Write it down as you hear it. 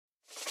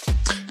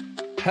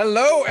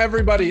Hello,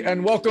 everybody,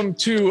 and welcome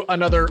to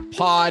another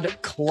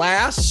pod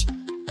class.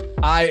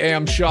 I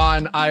am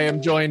Sean. I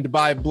am joined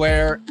by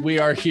Blair. We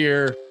are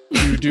here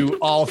to do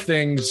all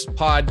things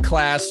pod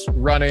class,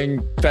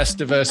 running,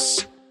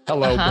 Festivus.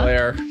 Hello,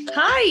 Blair.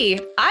 Hi.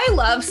 I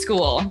love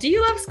school. Do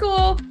you love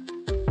school?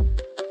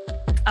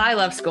 I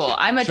love school.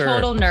 I'm a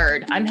total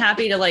nerd. I'm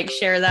happy to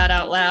share that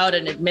out loud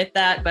and admit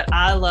that, but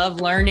I love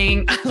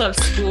learning. I love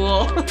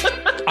school.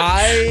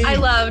 I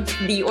loved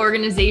the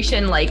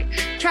organization, like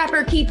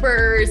Trapper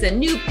Keepers and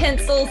new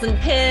pencils and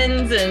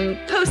pens and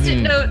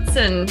Post-it notes,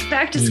 and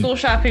back to school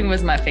shopping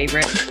was my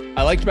favorite.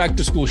 I liked back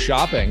to school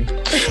shopping.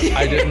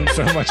 I didn't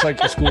so much like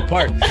the school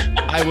part.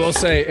 I will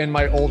say in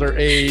my older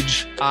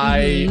age,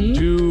 I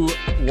do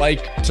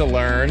like to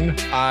learn.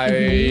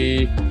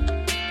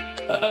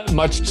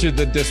 Much to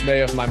the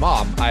dismay of my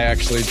mom, I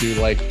actually do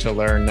like to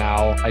learn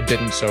now. I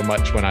didn't so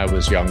much when I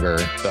was younger.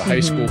 The high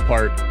school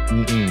part,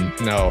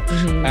 no.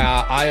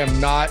 I am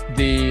not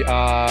the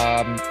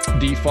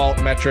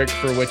default metric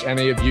for which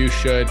any of you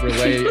should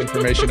relay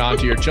information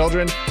onto your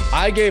children.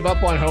 I gave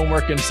up on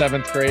homework in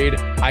 7th grade.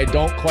 I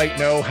don't quite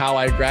know how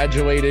I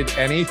graduated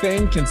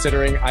anything,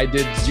 considering I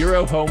did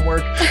zero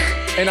homework.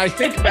 And I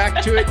think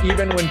back to it,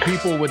 even when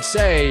people would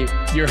say,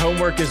 your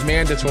homework is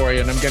mandatory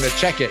and I'm going to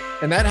check it.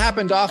 And that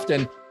happened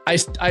often.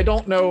 I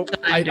don't know.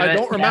 I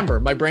don't remember.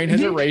 My brain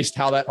has erased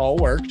how that all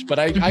worked, but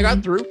I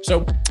got through.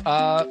 So,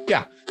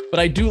 yeah. But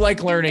I do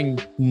like learning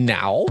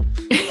now.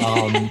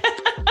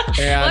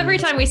 Well, every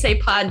time we say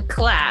pod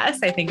class,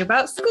 I think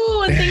about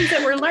school and things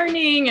that we're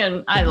learning,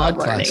 and I love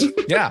learning.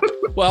 Yeah.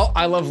 Well,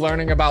 I love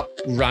learning about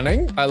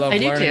running. I love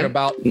learning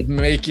about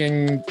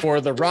making for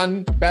the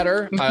run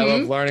better. I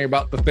love learning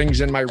about the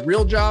things in my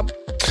real job.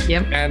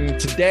 Yep. And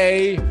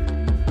today,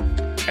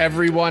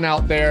 everyone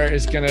out there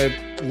is going to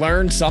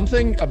learn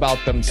something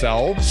about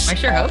themselves. I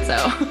sure hope so.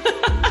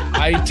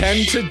 I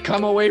tend to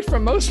come away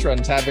from most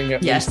runs having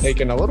at least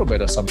taken a little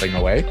bit of something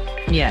away.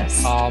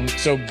 Yes.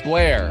 So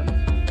Blair,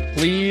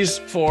 please,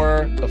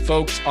 for the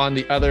folks on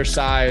the other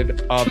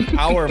side of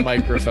our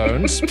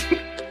microphones,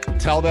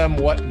 tell them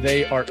what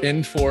they are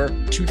in for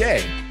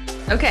today.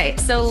 Okay,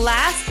 so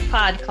last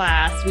pod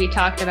class, we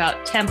talked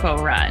about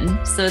tempo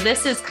run. So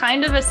this is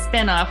kind of a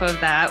spin-off of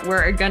that.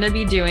 We're going to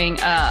be doing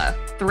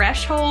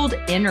threshold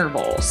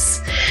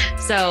intervals.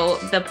 So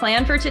the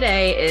plan for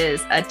today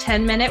is a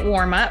 10-minute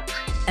warm-up.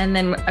 And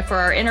then for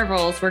our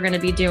intervals, we're going to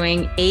be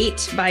doing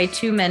 8 by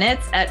 2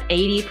 minutes at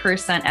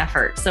 80%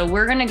 effort. So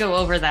we're going to go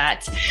over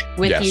that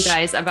with you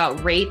guys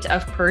about rate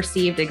of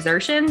perceived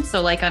exertion.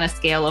 So like on a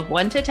scale of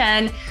 1 to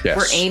 10,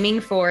 we're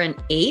aiming for an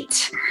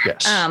 8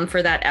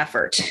 for that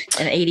effort,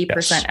 an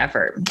 80%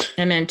 effort.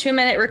 And then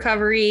 2-minute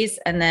recoveries,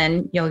 and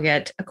then you'll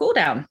get a cool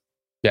down.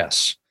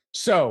 Yes.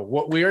 So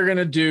what we are going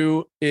to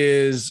do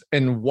is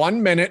in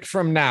 1 minute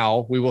from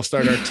now, we will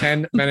start our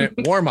 10-minute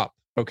warm-up.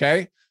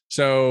 Okay.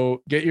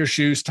 So get your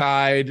shoes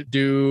tied,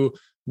 do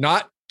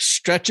not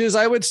stretches,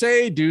 I would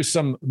say, do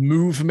some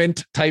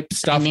movement type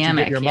stuff to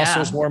get your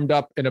muscles warmed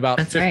up. In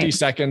about 50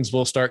 seconds,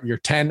 we'll start your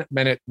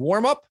 10-minute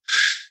warm up.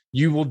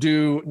 You will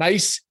do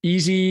nice,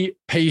 easy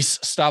pace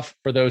stuff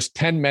for those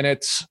 10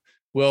 minutes.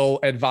 We'll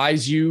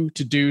advise you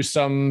to do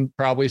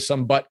probably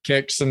some butt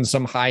kicks and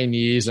some high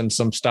knees and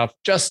some stuff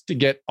just to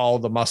get all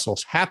the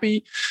muscles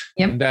happy.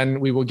 And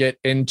then we will get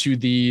into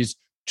these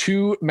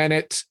 2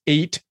 minutes,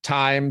 8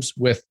 times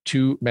with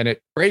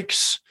 2-minute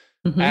breaks.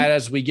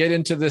 As we get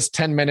into this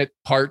 10-minute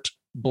part,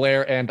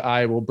 Blair and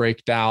I will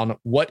break down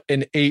what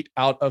an 8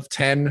 out of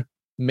 10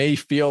 may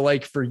feel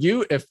like for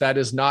you if that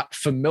is not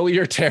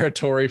familiar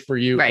territory for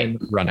you in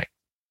running.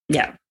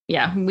 Yeah.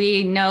 Yeah.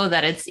 We know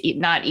that it's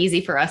not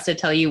easy for us to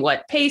tell you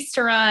what pace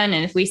to run.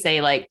 And if we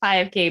say like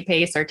 5K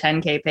pace or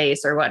 10K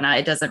pace or whatnot,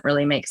 it doesn't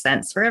really make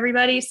sense for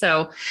everybody.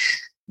 So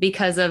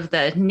because of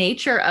the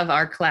nature of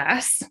our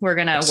class, we're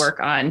going to work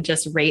on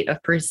just rate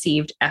of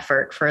perceived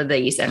effort for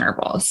these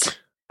intervals.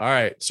 All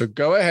right. So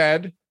go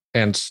ahead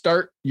and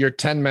start your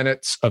 10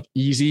 minutes of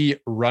easy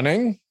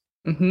running.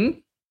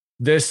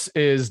 This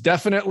is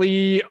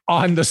definitely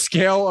on the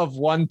scale of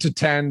 1 to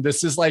 10.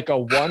 This is like a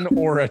 1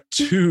 or a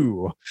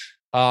 2.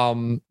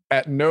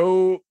 At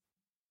no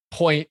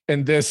point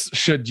in this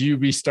should you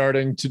be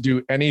starting to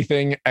do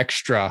anything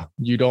extra.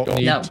 You don't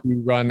need to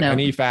run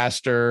any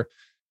faster.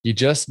 You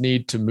just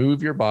need to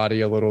move your body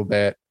a little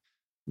bit.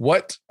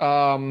 What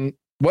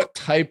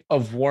type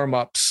of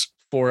warm-ups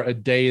for a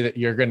day that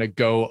you're going to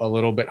go a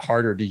little bit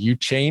harder? Do you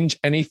change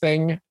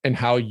anything in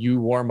how you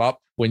warm up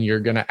when you're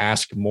going to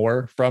ask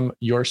more from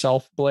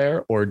yourself,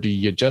 Blair? Or do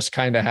you just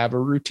kind of have a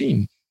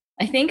routine?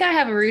 I think I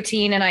have a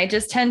routine and I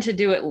just tend to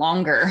do it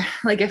longer.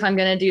 Like if I'm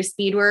going to do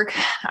speed work,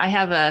 I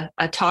have a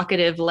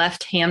talkative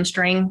left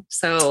hamstring.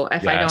 So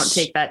if I don't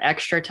take that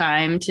extra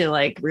time to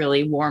like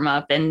really warm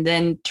up and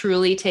then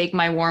truly take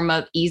my warm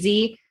up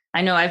easy,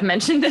 I know I've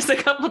mentioned this a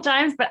couple of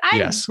times, but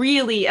I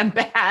really am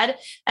bad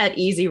at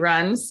easy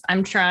runs.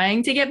 I'm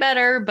trying to get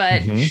better,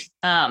 but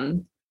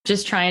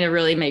just trying to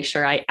really make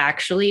sure I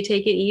actually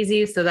take it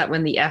easy so that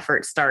when the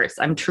effort starts,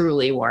 I'm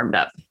truly warmed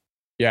up.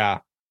 Yeah.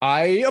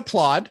 I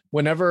applaud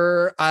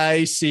whenever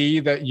I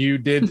see that you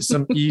did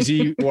some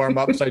easy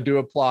warm-ups. I do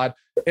applaud.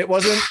 It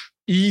wasn't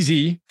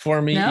easy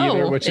for me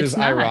either, which is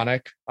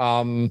ironic.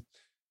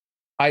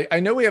 I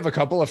know we have a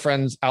couple of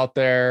friends out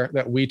there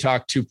that we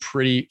talk to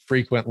pretty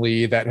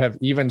frequently that have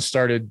even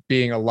started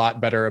being a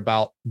lot better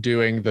about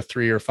doing the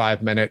 3 or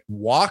 5 minute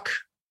walk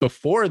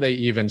before they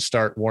even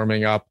start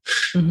warming up,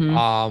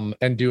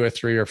 and do a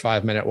 3 or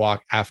 5 minute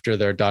walk after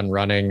they're done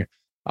running.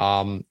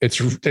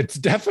 It's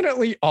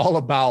definitely all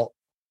about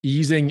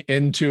easing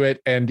into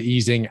it and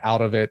easing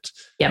out of it.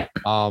 Yep.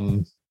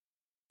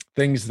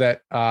 Things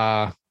that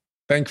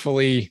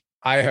thankfully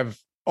I have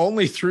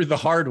only through the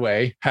hard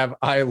way have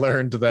I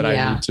learned that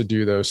I need to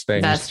do those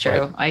things. That's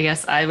true. I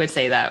guess I would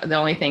say that the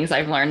only things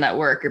I've learned that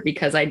work are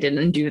because I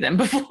didn't do them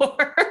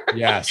before.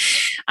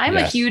 Yes. I'm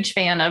a huge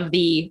fan of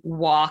the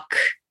walk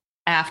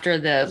after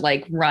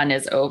the run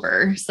is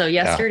over. So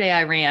yesterday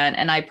I ran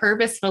and I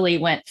purposefully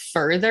went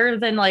further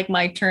than my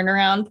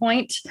turnaround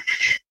point,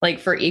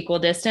 for equal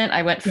distance.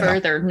 I went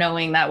further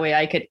knowing that way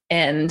I could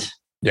end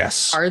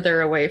farther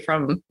away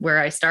from where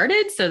I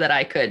started so that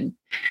I could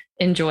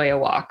enjoy a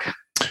walk.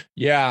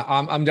 Yeah,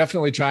 I'm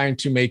definitely trying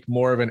to make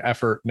more of an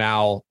effort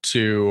now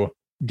to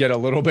get a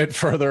little bit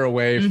further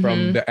away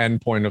from the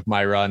end point of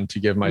my run to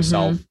give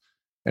myself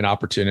an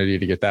opportunity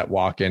to get that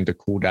walk in to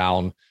cool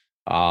down.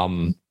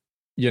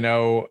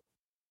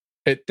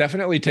 It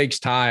definitely takes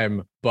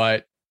time,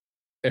 but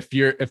if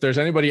there's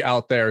anybody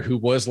out there who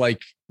was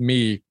like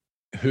me,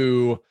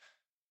 who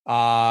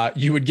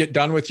you would get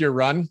done with your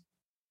run,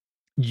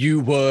 you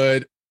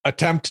would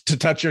attempt to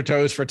touch your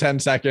toes for 10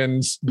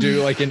 seconds,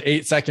 do an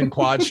 8-second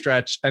quad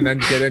stretch, and then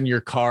get in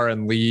your car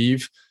and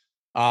leave.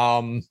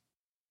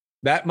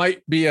 That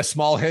might be a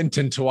small hint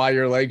into why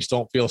your legs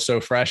don't feel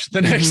so fresh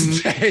the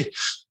next day.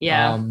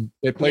 Yeah.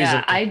 It plays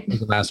a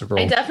massive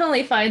role. I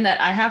definitely find that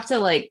I have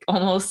to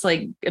almost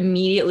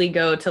immediately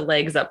go to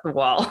legs up the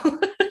wall,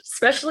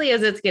 especially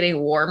as it's getting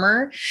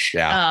warmer.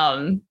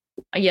 Yeah.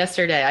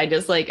 Yesterday I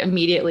just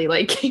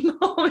immediately came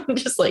home and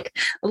just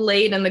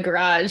laid in the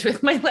garage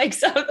with my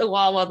legs out the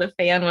wall while the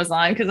fan was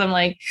on. Cause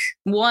I'm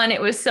one,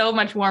 it was so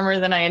much warmer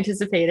than I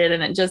anticipated.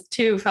 And it just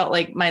two felt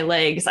like my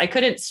legs, I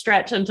couldn't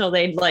stretch until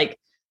they'd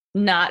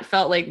not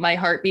felt like my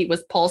heartbeat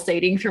was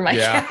pulsating through my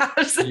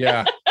calves.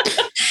 Yeah.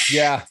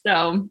 Yeah.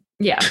 So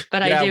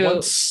but I do.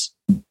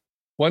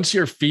 Once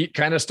your feet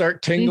kind of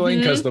start tingling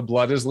because the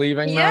blood is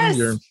leaving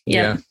them.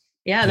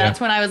 Yeah, that's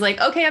when I was like,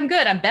 okay, I'm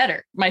good. I'm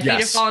better. My feet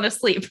have fallen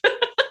asleep.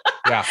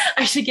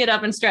 I should get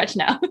up and stretch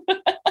now.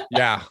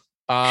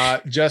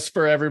 Just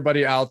for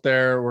everybody out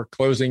there, we're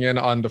closing in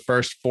on the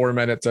first 4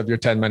 minutes of your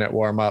 10-minute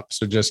warm up.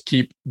 So just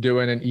keep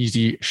doing an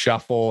easy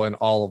shuffle and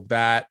all of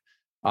that.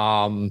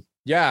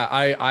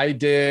 I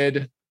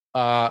did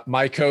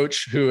my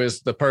coach, who is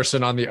the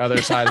person on the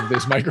other side of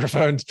these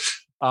microphones,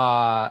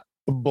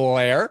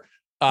 Blair.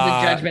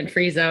 The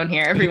judgment-free zone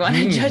here,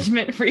 everyone.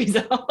 Judgment-free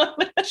zone.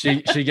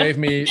 She gave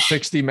me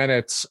 60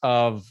 minutes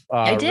of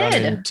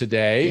running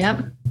today.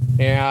 Yep.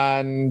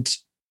 And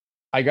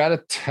I got to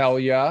tell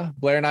you,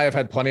 Blair and I have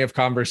had plenty of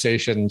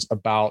conversations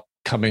about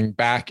coming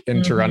back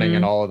into running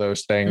and all of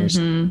those things.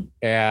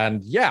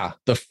 And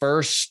the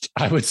first,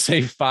 I would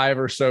say 5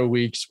 or so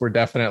weeks were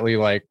definitely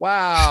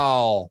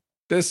wow,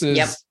 this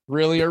is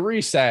really a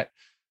reset.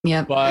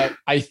 Yeah. But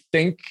I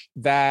think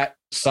that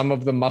some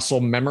of the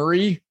muscle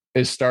memory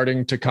is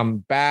starting to come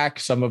back.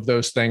 Some of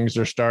those things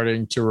are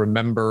starting to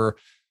remember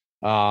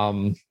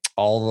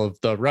all of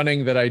the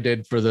running that I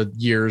did for the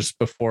years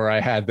before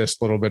I had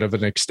this little bit of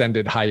an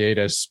extended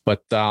hiatus.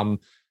 But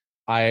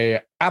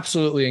I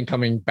absolutely am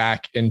coming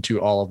back into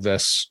all of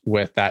this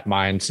with that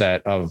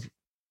mindset of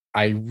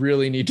I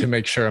really need to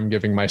make sure I'm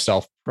giving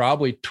myself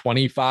probably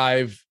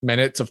 25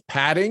 minutes of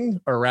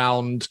padding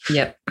around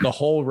the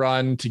whole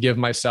run to give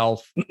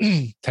myself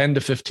 10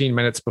 to 15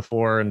 minutes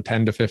before and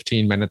 10 to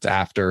 15 minutes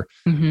after.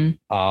 And,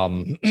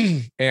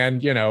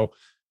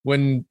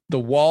 when the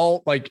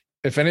wall,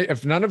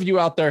 if none of you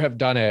out there have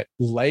done it,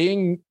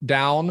 laying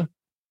down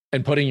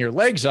and putting your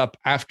legs up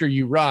after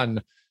you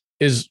run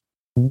is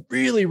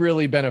really,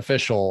 really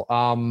beneficial.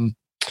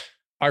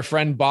 Our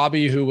friend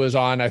Bobby, who was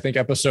on, I think,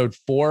 episode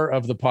 4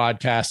 of the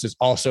podcast, is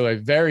also a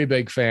very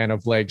big fan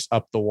of legs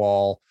up the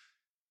wall.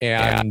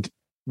 And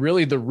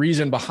really the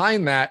reason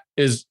behind that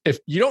is, if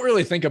you don't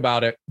really think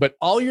about it, but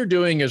all you're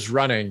doing is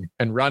running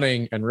and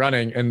running and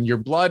running, and your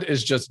blood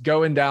is just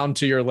going down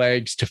to your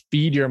legs to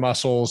feed your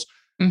muscles.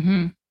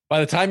 By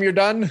the time you're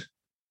done,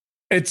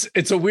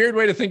 it's a weird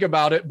way to think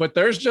about it, but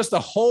there's just a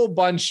whole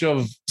bunch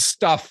of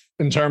stuff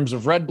in terms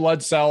of red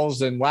blood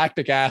cells and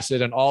lactic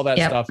acid and all that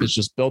stuff is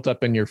just built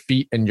up in your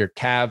feet and your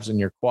calves and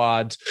your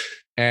quads.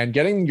 And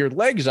getting your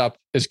legs up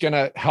is going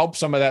to help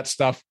some of that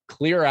stuff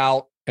clear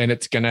out. And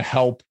it's going to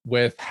help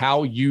with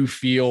how you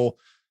feel,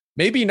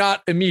 maybe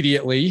not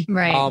immediately,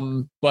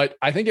 but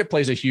I think it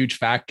plays a huge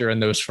factor in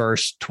those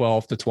first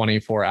 12 to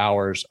 24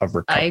 hours of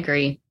recovery. I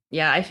agree.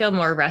 Yeah, I feel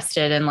more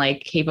rested and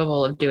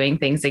capable of doing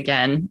things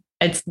again.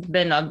 It's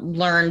been a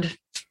learned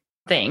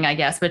thing, I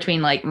guess,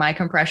 between my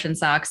compression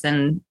socks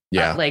and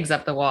legs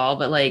up the wall.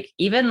 But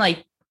even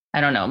I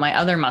don't know, my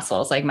other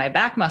muscles, like my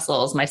back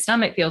muscles, my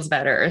stomach feels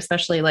better,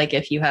 especially like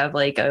if you have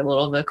like a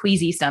little of a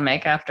queasy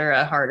stomach after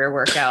a harder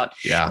workout.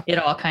 Yeah. It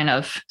all kind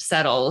of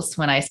settles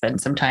when I spend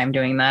some time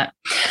doing that.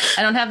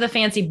 I don't have the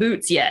fancy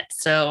boots yet.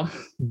 So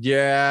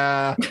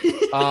yeah.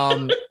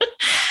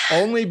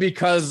 Only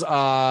because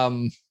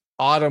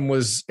Autumn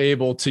was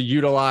able to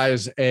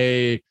utilize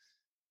a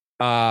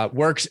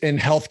works in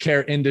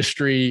healthcare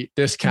industry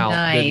discount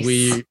that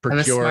we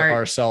procure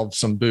ourselves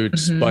some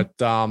boots. But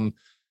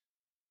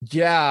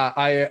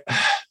yeah,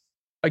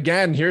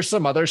 again, here's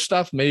some other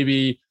stuff.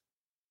 Maybe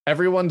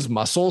everyone's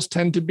muscles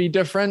tend to be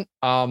different.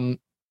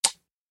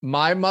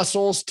 My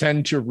muscles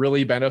tend to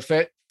really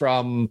benefit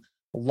from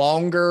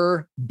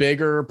longer,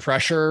 bigger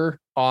pressure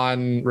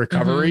on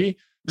recovery.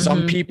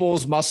 Some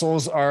people's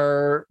muscles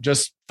are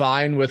just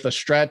fine with a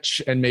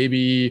stretch and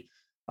maybe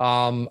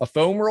a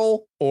foam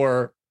roll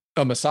or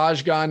a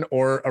massage gun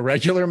or a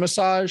regular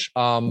massage.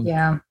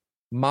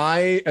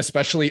 My,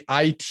 especially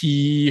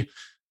IT,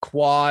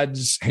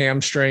 quads,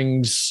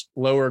 hamstrings,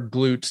 lower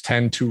glutes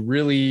tend to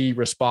really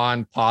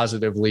respond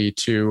positively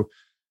to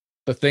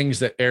the things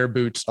that air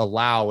boots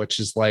allow, which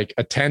is like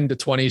a 10 to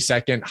 20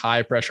 second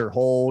high pressure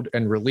hold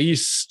and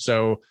release.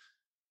 So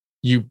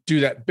you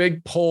do that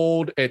big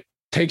hold, it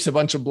takes a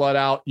bunch of blood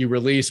out, you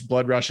release,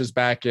 blood rushes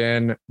back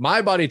in.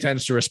 My body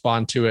tends to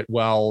respond to it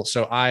well.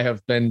 So I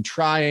have been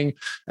trying.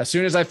 As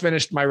soon as I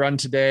finished my run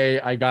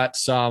today, I got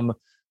some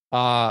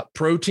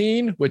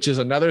protein, which is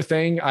another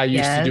thing I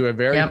used to do a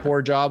very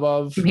poor job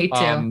of. Me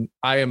too.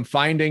 I am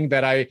finding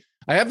that I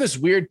have this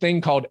weird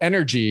thing called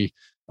energy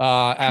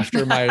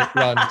after my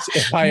runs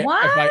if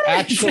I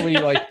actually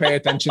like pay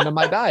attention to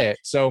my diet.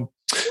 So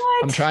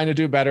I'm trying to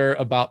do better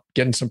about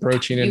getting some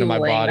protein into my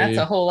body. That's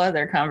a whole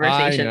other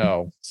conversation. I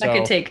know. That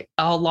could take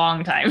a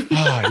long time.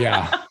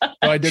 Yeah.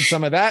 So I did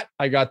some of that.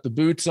 I got the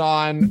boots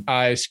on.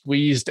 I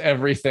squeezed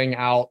everything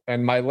out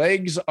and my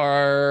legs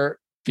are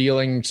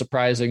feeling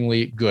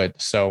surprisingly good.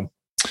 So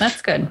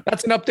that's good.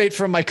 That's an update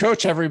from my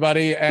coach,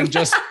 everybody, and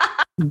just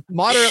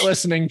moderate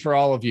listening for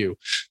all of you.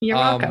 You're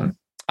welcome.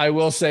 I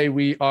will say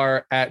we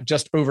are at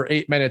just over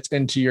 8 minutes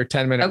into your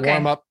 10-minute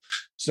warm up.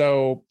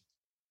 So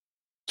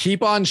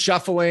keep on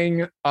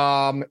shuffling.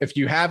 If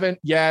you haven't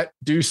yet,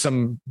 do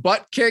some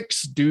butt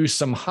kicks, do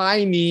some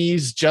high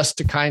knees just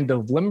to kind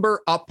of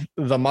limber up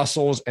the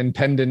muscles and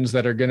tendons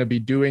that are going to be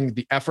doing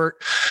the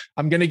effort.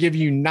 I'm going to give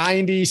you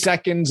 90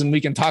 seconds and we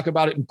can talk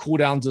about it in cool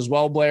downs as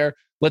well, Blair.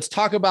 Let's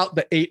talk about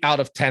the 8 out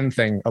of 10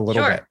 thing a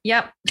little bit.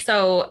 Yep.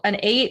 So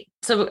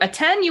a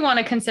 10, you want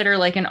to consider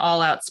like an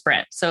all out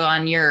sprint. So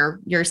on your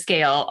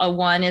scale, a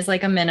 1 is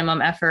like a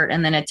minimum effort.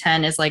 And then a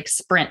 10 is like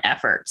sprint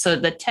effort. So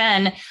the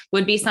 10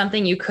 would be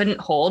something you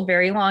couldn't hold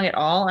very long at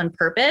all on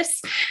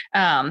purpose.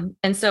 And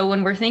so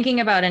when we're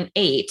thinking about an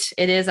 8,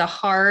 it is a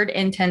hard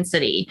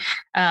intensity.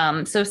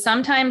 So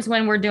sometimes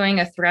when we're doing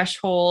a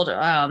threshold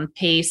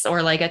pace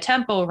or like a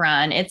tempo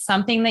run, it's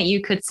something that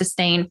you could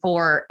sustain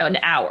for an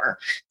hour.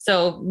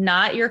 So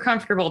not your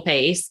comfortable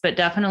pace, but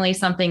definitely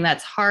something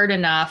that's hard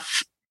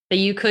enough that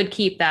you could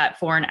keep that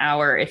for an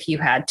hour if you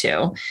had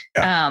to.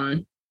 Yeah.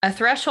 A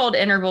threshold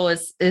interval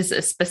is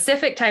a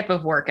specific type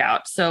of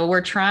workout. So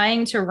we're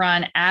trying to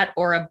run at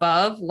or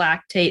above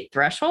lactate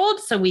threshold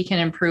so we can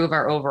improve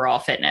our overall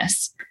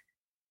fitness.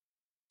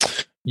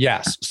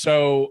 Yes.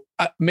 So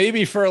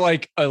maybe for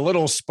like a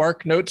little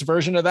Spark Notes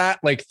version of that,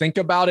 like think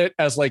about it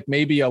as like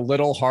maybe a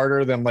little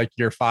harder than like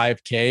your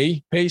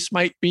 5K pace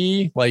might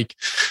be. Like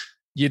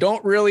you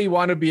don't really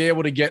want to be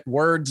able to get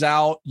words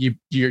out.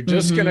 You're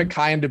just going to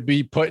kind of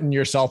be putting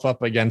yourself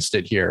up against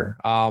it here.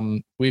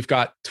 We've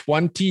got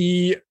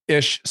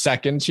 20-ish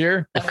seconds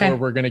here before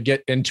we're going to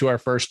get into our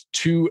first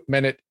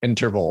 2-minute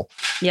interval.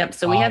 Yep.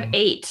 So we have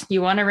 8.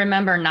 You want to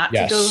remember not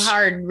to go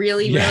hard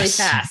really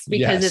fast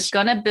because it's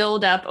going to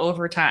build up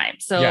over time.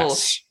 So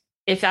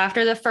if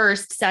after the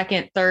first,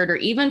 second, third, or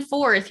even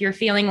fourth, you're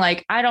feeling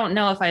like, I don't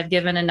know if I've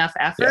given enough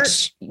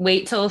effort,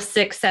 wait till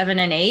 6, 7,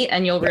 and 8,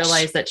 and you'll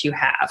realize that you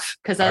have.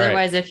 Because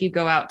otherwise, if you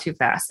go out too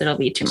fast, it'll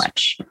be too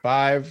much.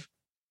 5,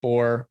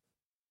 4,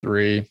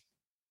 3,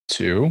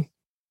 2,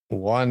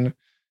 1,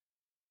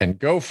 and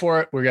go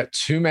for it. We got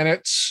 2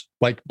 minutes.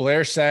 Like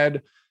Blair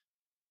said,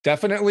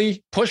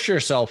 definitely push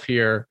yourself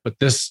here, but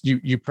this,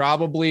 you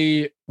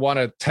probably want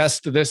to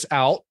test this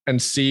out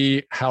and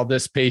see how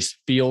this pace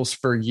feels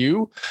for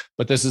you.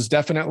 But this is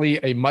definitely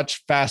a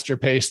much faster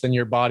pace than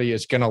your body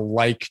is going to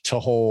like to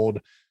hold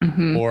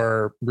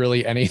or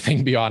really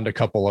anything beyond a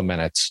couple of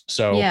minutes.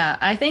 So yeah,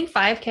 I think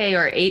 5K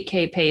or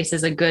 8K pace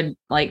is a good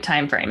like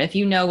time frame. If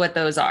you know what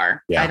those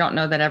are, I don't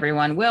know that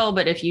everyone will,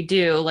 but if you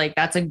do, like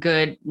that's a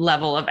good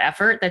level of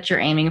effort that you're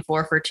aiming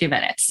for 2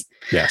 minutes.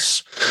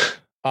 Yes.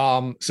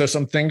 So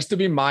some things to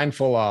be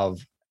mindful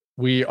of.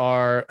 We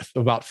are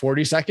about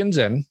 40 seconds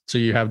in. So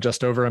you have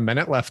just over a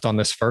minute left on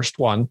this first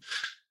one.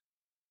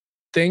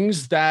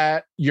 Things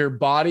that your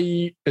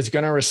body is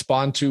going to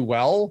respond to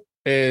well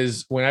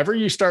is whenever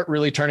you start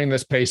really turning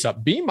this pace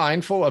up, be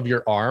mindful of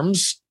your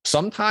arms.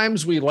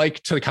 Sometimes we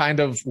like to kind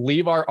of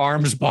leave our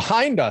arms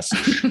behind us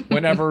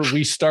whenever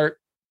we start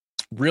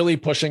really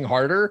pushing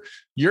harder,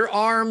 your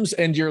arms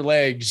and your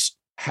legs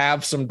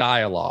have some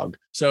dialogue.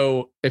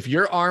 So if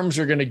your arms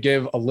are going to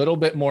give a little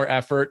bit more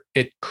effort,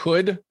 it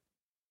could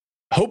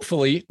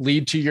hopefully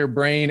lead to your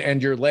brain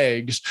and your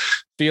legs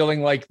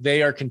feeling like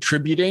they are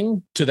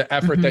contributing to the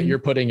effort that you're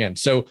putting in.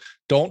 So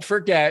don't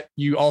forget,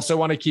 you also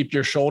want to keep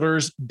your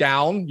shoulders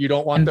down. You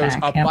don't want And those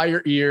back, up yep. by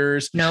your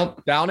ears,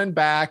 Nope. down and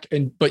back.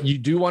 But you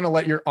do want to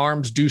let your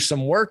arms do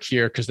some work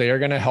here because they are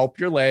going to help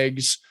your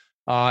legs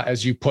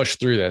as you push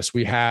through this.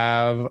 We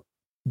have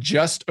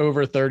just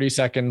over 30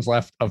 seconds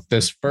left of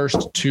this first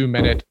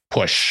 2-minute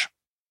push.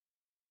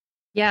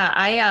 Yeah,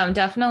 I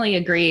definitely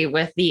agree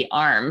with the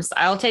arms.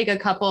 I'll take a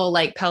couple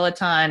like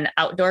Peloton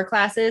outdoor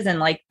classes, and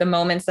like the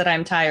moments that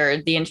I'm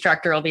tired, the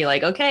instructor will be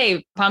like,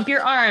 okay, pump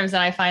your arms.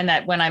 And I find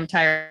that when I'm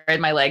tired,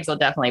 my legs will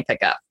definitely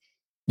pick up.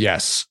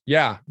 Yes.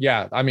 Yeah.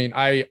 Yeah. I mean,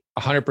 I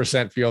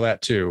 100% feel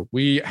that too.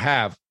 We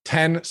have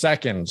 10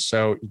 seconds.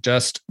 So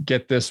just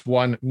get this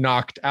one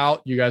knocked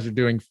out. You guys are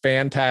doing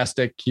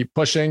fantastic. Keep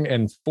pushing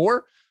in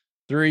 4,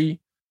 3,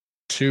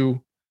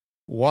 2,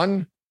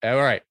 1. All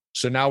right.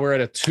 So now we're at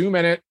a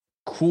 2-minute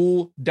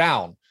cool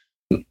down.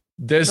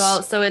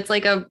 So it's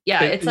like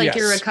it's like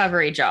your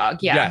recovery jog.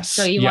 Yeah. Yes,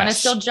 So you want to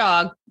still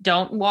jog.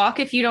 Don't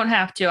walk if you don't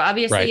have to.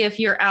 Obviously, if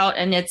you're out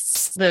and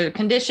it's the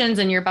conditions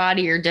in your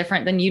body are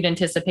different than you'd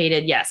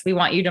anticipated, yes, we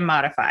want you to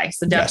modify.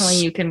 So definitely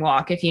you can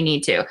walk if you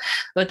need to.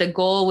 But the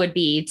goal would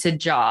be to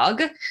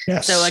jog.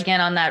 Yes. So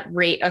again, on that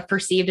rate of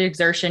perceived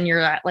exertion,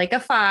 you're at like a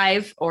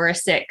 5 or a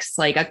 6,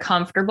 like a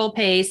comfortable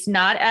pace,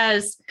 not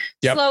as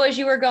slow as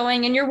you were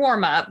going in your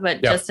warm up,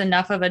 but just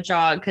enough of a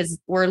jog, because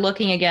we're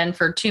looking again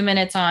for 2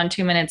 minutes on,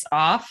 2 minutes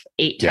off,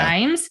 8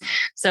 times.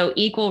 So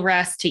equal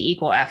rest to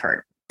equal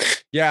effort.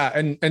 Yeah.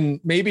 And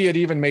maybe it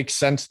even makes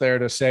sense there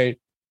to say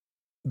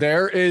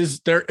there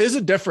is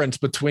a difference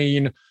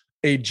between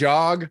a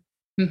jog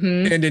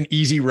and an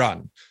easy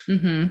run.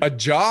 A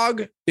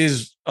jog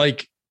is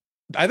like,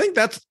 I think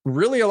that's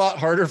really a lot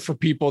harder for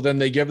people than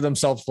they give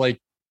themselves like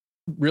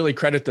really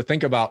credit to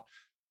think about.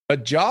 A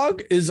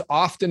jog is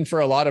often for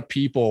a lot of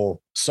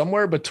people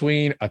somewhere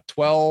between a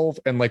 12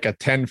 and like a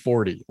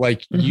 10:40.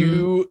 Like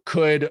you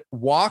could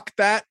walk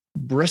that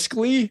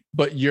briskly,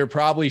 but you're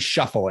probably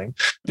shuffling.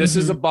 This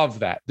is above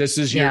that. This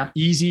is your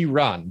easy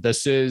run.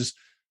 This is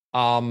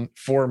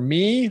for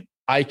me,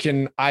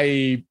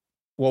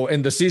 well,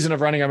 in the season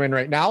of running I'm in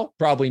right now,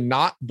 probably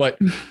not, but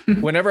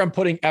whenever I'm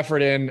putting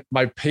effort in,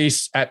 my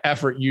pace at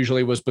effort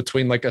usually was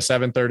between like a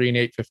 7:30 and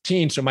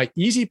 8:15. So my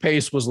easy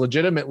pace was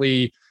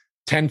legitimately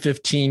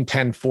 10:15,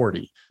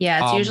 10:40.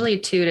 Yeah, it's usually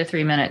 2 to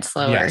 3 minutes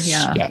slower.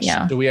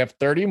 Yeah. So we have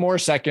 30 more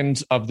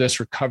seconds of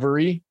this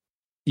recovery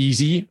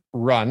easy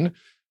run.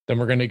 Then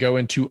we're going to go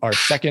into our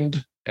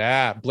second.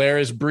 Blair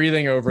is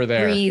breathing over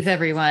there. Breathe,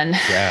 everyone.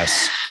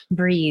 Yes.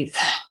 Breathe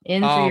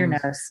in through your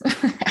nose.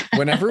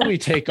 Whenever we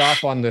take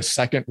off on this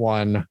second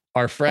one,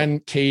 our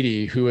friend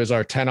Katie, who is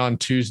our 10 on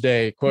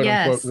Tuesday, quote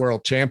unquote,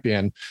 world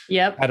champion,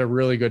 had a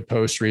really good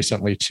post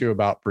recently too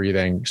about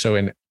breathing. So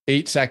in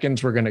 8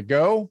 seconds, we're going to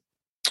go.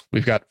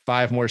 We've got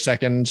 5 more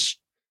seconds.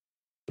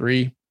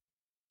 3,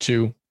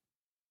 2,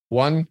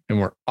 1. And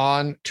we're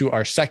on to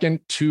our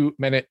second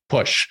 2-minute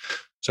push.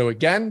 So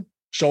again,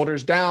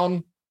 shoulders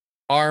down,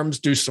 arms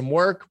do some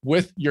work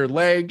with your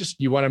legs.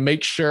 You want to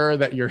make sure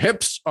that your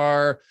hips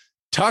are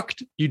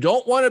tucked. You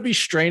don't want to be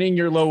straining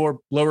your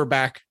lower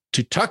back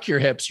to tuck your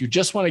hips. You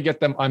just want to get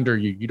them under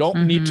you. You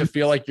don't need to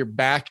feel like your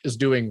back is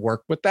doing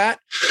work with that.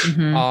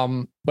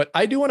 But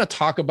I do want to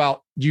talk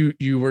about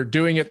you were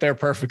doing it there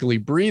perfectly,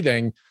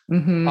 breathing.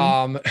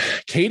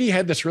 Katie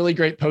had this really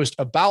great post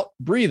about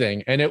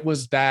breathing, and it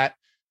was that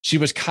she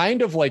was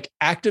kind of like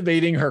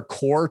activating her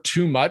core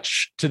too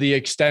much to the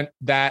extent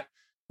that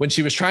when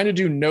she was trying to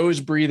do nose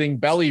breathing,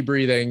 belly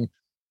breathing,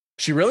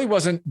 she really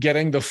wasn't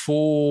getting the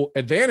full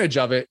advantage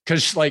of it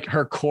because like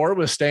her core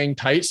was staying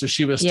tight. So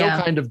she was still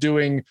kind of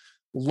doing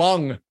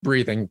lung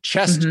breathing,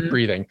 chest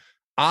breathing.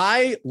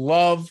 I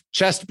love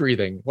chest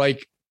breathing.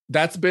 Like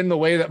that's been the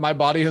way that my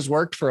body has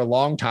worked for a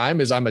long time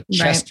is I'm a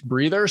chest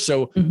breather.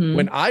 So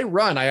when I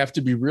run, I have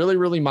to be really,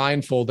 really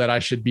mindful that I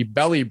should be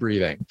belly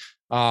breathing.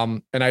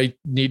 And I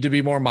need to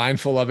be more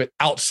mindful of it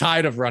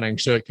outside of running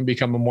so it can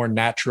become a more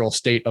natural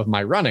state of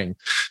my running.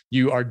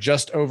 You are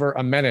just over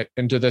a minute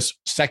into this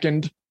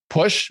second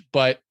push,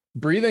 but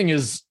breathing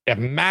is a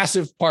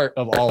massive part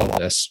of all of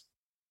this.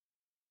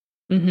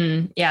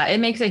 Yeah, it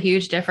makes a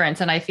huge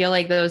difference. And I feel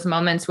like those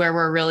moments where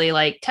we're really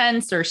like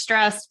tense or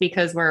stressed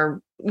because we're,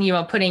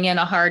 putting in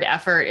a hard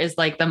effort is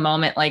like the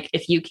moment, like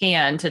if you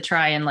can to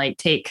try and like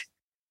take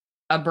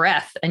a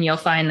breath and you'll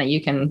find that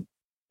you can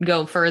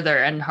go further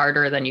and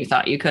harder than you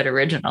thought you could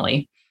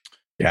originally.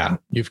 Yeah.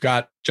 You've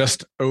got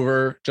just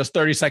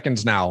 30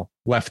 seconds now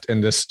left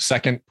in this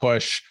second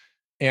push.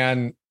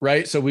 And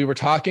so we were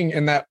talking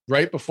in that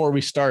right before we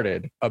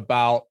started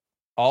about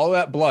all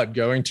that blood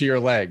going to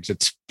your legs.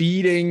 It's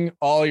feeding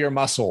all your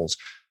muscles.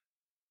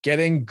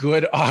 Getting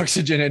good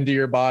oxygen into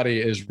your body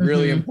is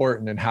really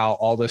important in how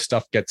all this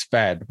stuff gets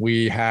fed.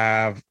 We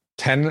have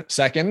 10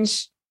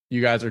 seconds.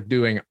 You guys are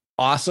doing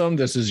awesome.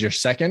 This is your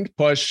second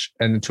push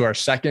and to our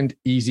second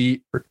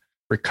easy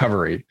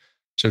recovery.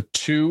 So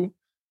 2,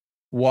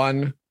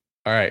 1.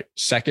 All right.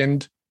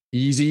 Second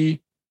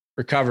easy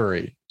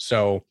recovery.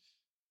 So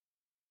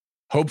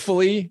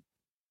hopefully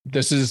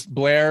this is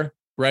Blair,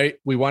 right?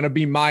 We want to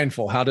be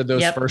mindful. How did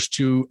those first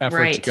 2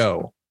 efforts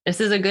go? This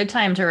is a good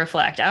time to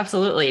reflect.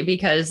 Absolutely.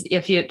 Because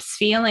if it's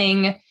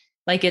feeling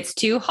like it's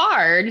too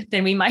hard,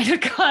 then we might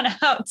have gone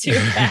out too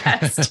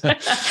fast.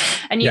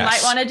 And you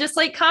might want to just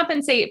like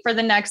compensate for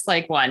the next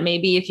like one.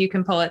 Maybe if you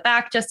can pull it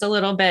back just a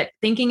little bit,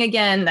 thinking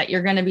again that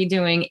you're going to be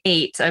doing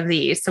 8 of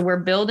these. So we're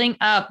building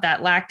up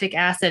that lactic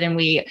acid and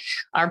we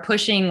are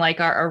pushing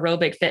like our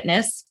aerobic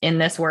fitness in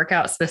this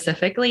workout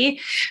specifically.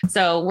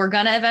 So we're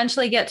going to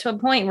eventually get to a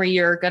point where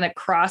you're going to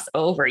cross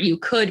over. You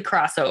could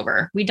cross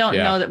over. We don't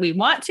know that we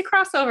want to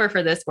cross over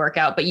for this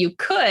workout, but you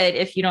could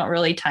if you don't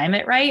really time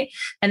it right.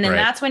 And then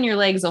that's when your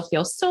legs will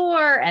feel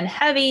sore and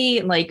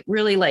heavy, like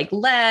really like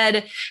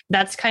lead.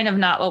 That's kind of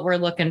not what we're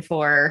looking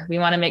for. We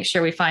want to make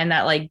sure we find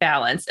that like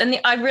balance. And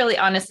I really,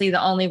 honestly,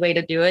 the only way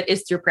to do it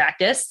is through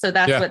practice. So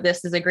that's what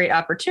this is a great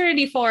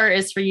opportunity for,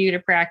 is for you to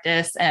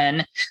practice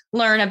and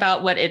learn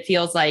about what it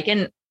feels like.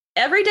 And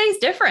every day's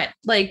different.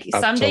 Like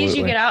some days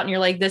you get out and you're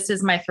like, this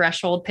is my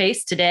threshold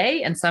pace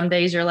today. And some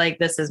days you're like,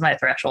 this is my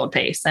threshold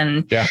pace.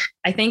 And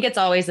I think it's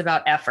always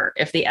about effort.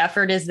 If the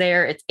effort is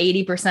there, it's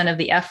 80% of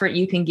the effort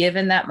you can give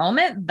in that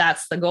moment.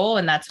 That's the goal.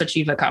 And that's what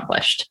you've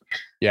accomplished.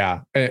 Yeah.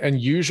 And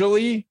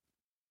usually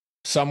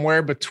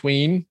somewhere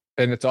between,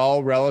 and it's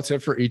all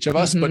relative for each of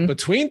us, but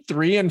between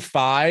 3 and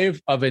 5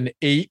 of an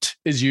 8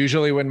 is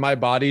usually when my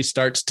body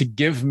starts to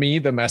give me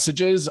the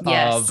messages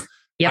of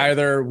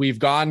either we've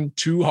gone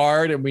too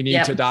hard and we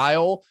need to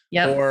dial,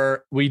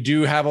 or we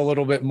do have a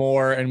little bit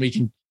more and we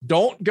can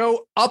don't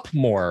go up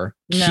more.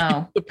 Keep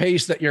the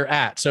pace that you're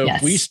at. So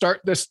if we start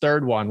this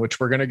third one, which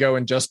we're going to go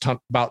in just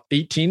about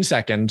 18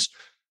 seconds,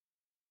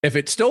 if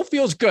it still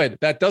feels good,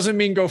 that doesn't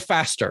mean go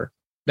faster.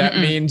 That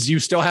means you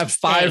still have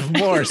 5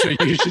 more. So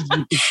you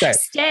should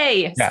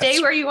stay. Stay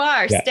where you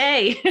are.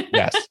 Stay.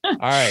 All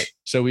right.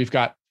 So we've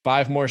got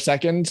 5 more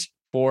seconds.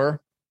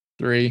 4,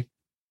 3,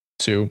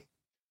 2,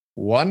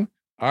 1.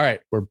 All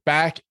right. We're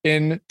back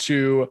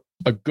into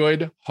a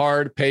good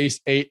hard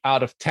pace, 8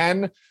 out of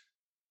 10.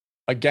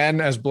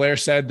 Again, as Blair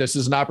said, this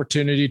is an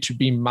opportunity to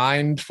be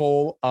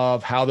mindful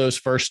of how those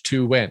first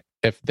 2 went.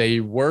 If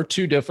they were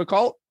too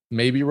difficult,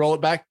 maybe roll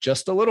it back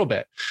just a little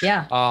bit.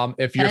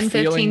 If you're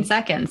 15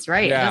 seconds,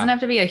 right? It doesn't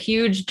have to be a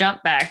huge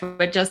jump back,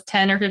 but just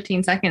 10 or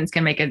 15 seconds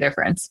can make a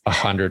difference.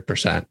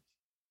 100%.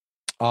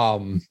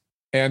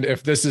 And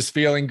if this is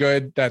feeling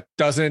good, that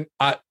doesn't,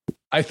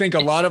 I think a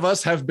lot of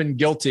us have been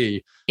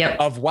guilty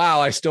of,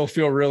 wow, I still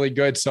feel really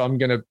good. So I'm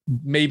going to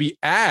maybe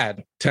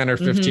add 10 or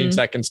 15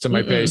 seconds to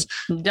my pace.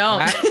 Don't.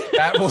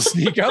 That will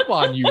sneak up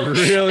on you.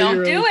 Really, Don't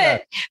really do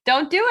fast. it.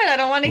 Don't do it. I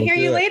don't want to hear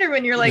you later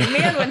when you're like,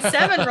 man, when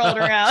 7 rolled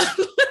around.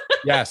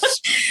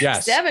 Yes.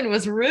 7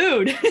 was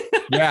rude.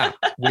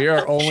 We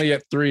are only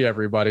at 3,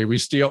 everybody.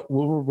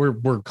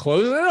 We're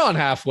closing it on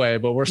halfway,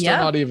 but we're still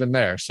not even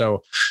there.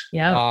 So,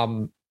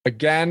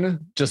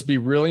 again, just be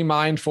really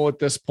mindful at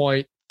this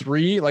point.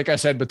 3, like I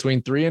said,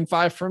 between 3 and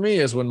 5 for me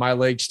is when my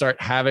legs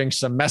start having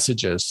some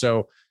messages.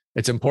 So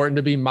it's important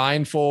to be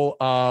mindful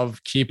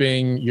of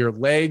keeping your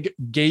leg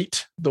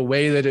gait the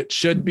way that it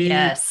should be.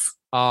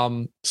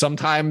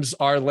 Sometimes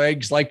our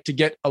legs like to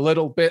get a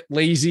little bit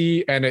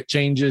lazy and it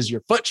changes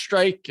your foot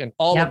strike and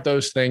all of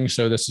those things.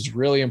 So this is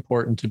really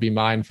important to be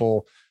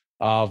mindful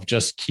of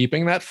just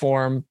keeping that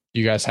form.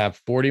 You guys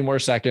have 40 more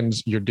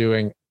seconds. You're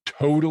doing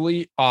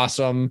totally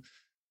awesome.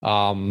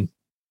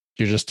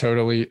 You're just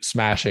totally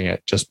smashing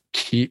it. Just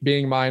keep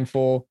being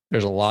mindful.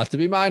 There's a lot to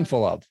be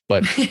mindful of,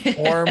 but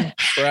form,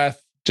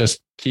 breath,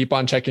 just keep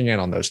on checking in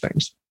on those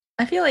things.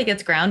 I feel like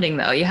it's grounding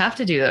though. You have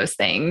to do those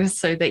things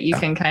so that you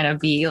can kind of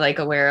be like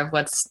aware of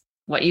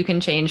what you can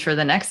change for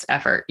the next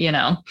effort, you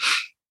know?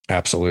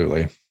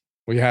 Absolutely.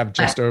 We have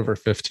just over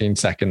 15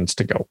 seconds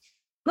to go.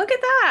 Look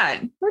at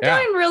that. We're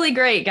doing really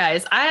great,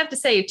 guys. I have to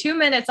say 2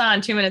 minutes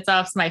on, 2 minutes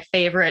off is my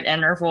favorite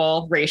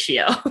interval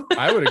ratio.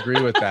 I would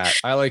agree with that.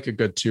 I like a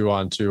good 2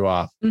 on, 2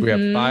 off. We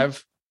have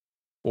 5,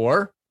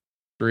 4,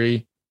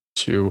 3,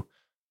 2,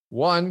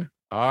 1.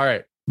 All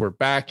right. We're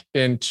back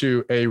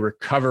into a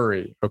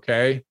recovery.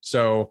 Okay.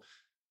 So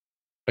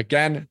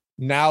again,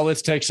 now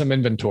let's take some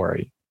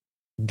inventory.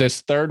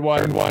 This third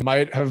one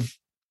might have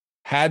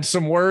had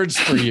some words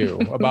for you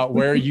about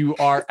where you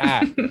are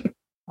at.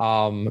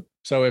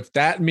 So if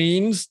that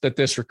means that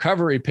this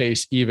recovery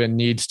pace even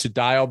needs to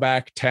dial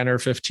back 10 or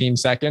 15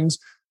 seconds,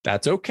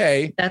 that's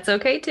okay. That's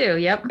okay too.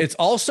 Yep. It's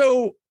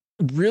also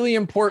really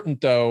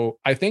important though.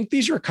 I think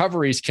these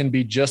recoveries can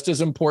be just as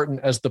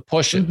important as the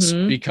pushes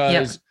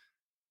because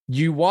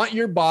you want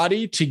your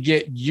body to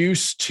get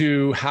used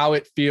to how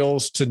it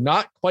feels to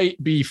not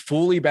quite be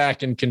fully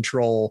back in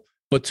control,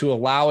 but to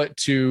allow it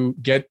to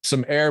get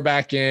some air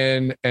back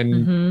in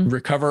and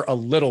recover a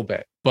little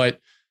bit. But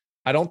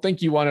I don't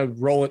think you want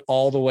to roll it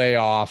all the way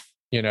off.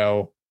 You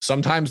know,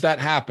 sometimes that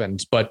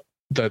happens, but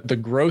the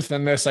growth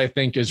in this, I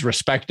think, is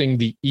respecting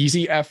the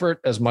easy effort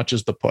as much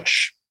as the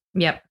push.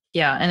 Yep.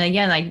 Yeah. And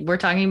again, like we're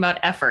talking about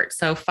effort.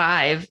 So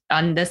 5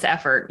 on this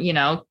effort,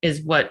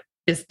 is what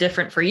is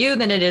different for you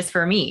than it is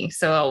for me.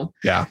 So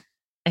yeah,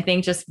 I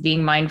think just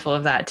being mindful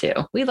of that too.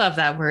 We love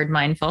that word,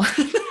 mindful.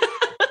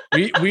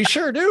 we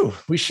sure do.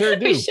 We sure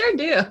do. We sure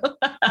do.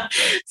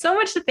 So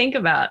much to think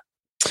about.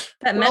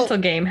 That mental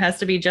game has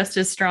to be just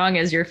as strong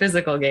as your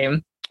physical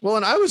game. Well,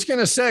 and I was going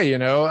to say,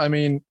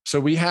 so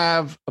we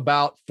have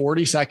about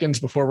 40 seconds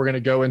before we're going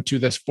to go into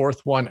this fourth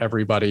one,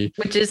 everybody.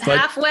 Which is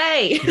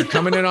halfway. You're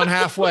coming in on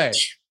halfway.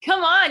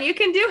 Come on, you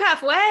can do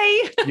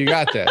halfway. You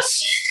got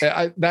this.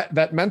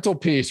 That mental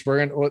piece,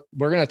 we're going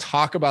to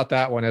talk about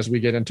that one as we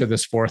get into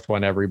this fourth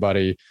one,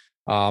 everybody.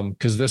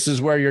 Because this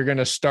is where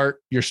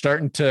you're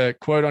starting to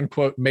quote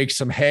unquote make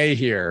some hay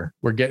here.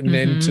 We're getting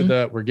into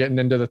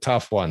the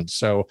tough ones.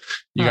 So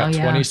you got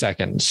 20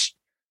 seconds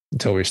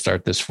until we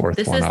start this fourth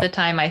one. This is the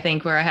time, I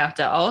think, where I have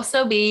to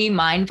also be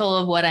mindful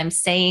of what I'm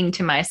saying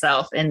to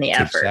myself in the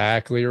effort.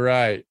 Exactly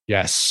right.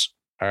 Yes.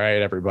 All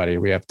right, everybody.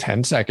 We have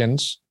 10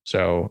 seconds.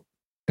 So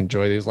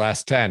enjoy these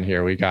last 10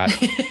 here. We got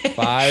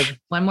 5.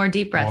 One more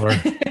deep breath. 4,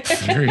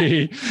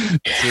 3,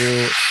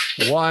 2,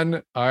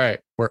 1. All right.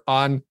 We're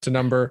on to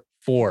number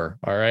 4.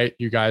 All right.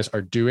 You guys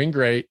are doing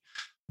great.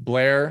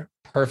 Blair,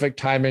 perfect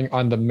timing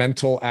on the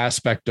mental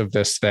aspect of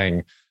this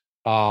thing.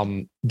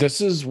 This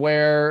is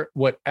where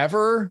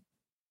whatever,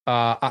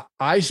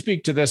 I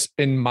speak to this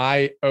in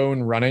my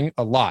own running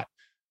a lot.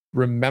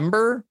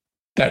 Remember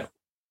that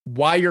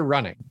why you're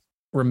running.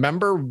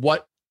 Remember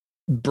what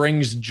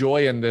brings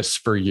joy in this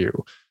for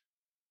you,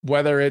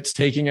 whether it's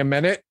taking a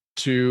minute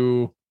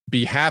to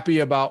be happy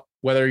about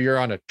whether you're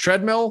on a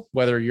treadmill,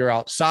 whether you're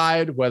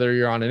outside, whether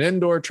you're on an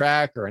indoor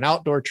track or an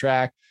outdoor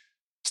track.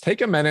 Just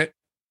take a minute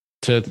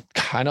to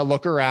kind of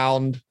look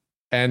around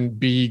and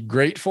be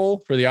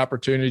grateful for the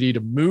opportunity to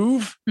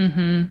move.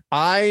 Mm-hmm.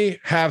 I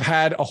have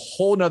had a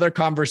whole nother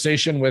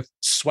conversation with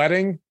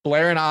sweating.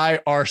 Blair and I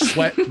are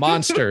sweat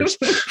monsters.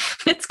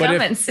 It's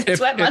coming.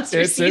 Sweat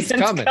monster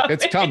season's coming.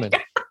 It's coming.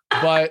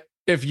 But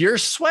if you're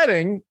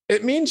sweating,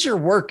 it means you're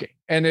working.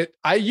 And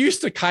I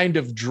used to kind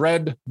of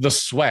dread the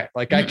sweat.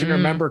 Like I can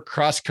remember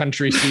cross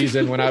country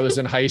season when I was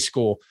in high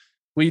school.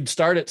 We'd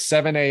start at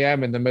 7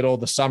 a.m. in the middle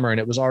of the summer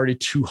and it was already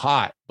too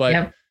hot.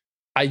 But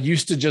I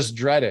used to just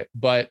dread it.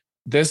 But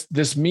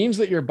this means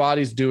that your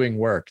body's doing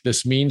work.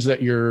 This means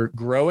that you're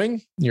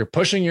growing, you're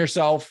pushing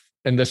yourself.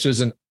 And this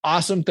is an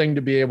awesome thing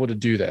to be able to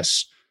do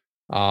this.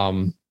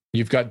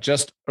 You've got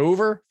just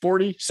over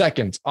 40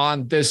 seconds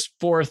on this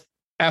fourth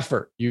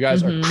effort. You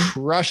guys are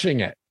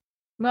crushing it.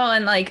 Well,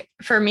 and like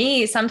for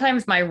me,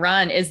 sometimes my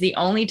run is the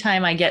only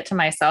time I get to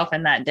myself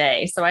in that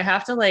day. So I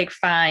have to like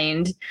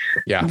find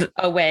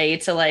a way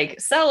to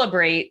like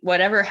celebrate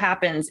whatever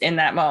happens in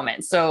that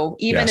moment. So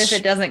even if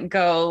it doesn't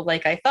go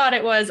like I thought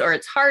it was, or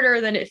it's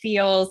harder than it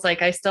feels,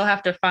 like I still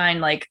have to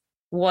find like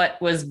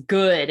what was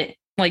good,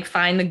 like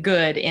find the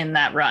good in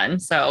that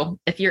run. So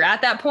if you're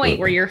at that point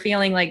where you're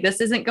feeling like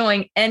this isn't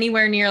going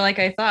anywhere near like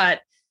I thought,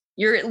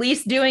 you're at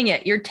least doing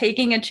it. You're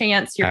taking a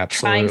chance. You're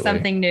trying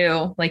something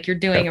new. Like you're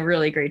doing a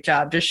really great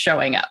job just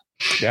showing up.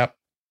 Yep.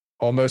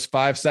 Almost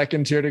 5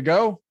 seconds here to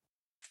go.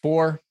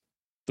 4,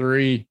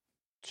 3,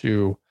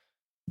 2,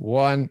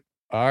 1.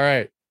 All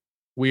right.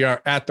 We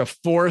are at the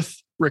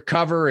fourth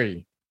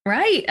recovery.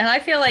 Right. And I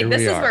feel like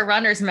this is where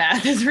runner's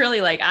math is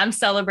really like, I'm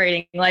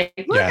celebrating like,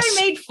 look, I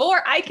made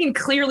 4. I can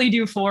clearly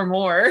do 4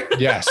 more.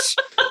 Yes.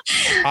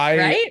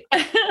 Right.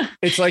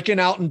 It's like an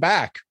out and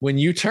back. When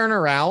you turn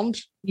around,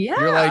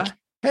 you're like,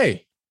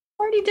 hey,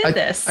 I already did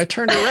this. I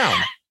turned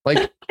around.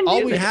 Like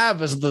all we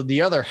have is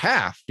the other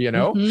half,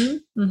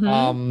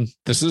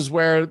 This is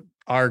where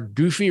our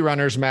goofy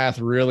runner's math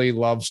really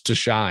loves to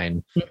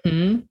shine.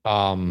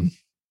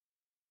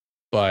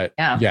 But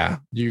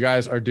you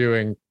guys are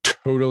doing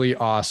totally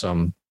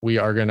awesome. We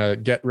are going to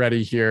get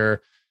ready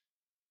here.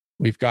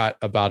 We've got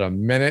about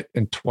 1 minute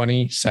and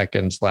 20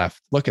 seconds left.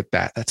 Look at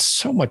that. That's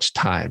so much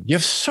time. You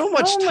have so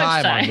much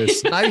time on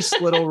this nice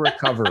little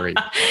recovery.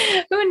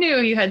 Who knew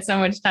you had so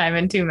much time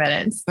in 2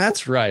 minutes?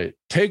 That's right.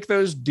 Take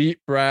those deep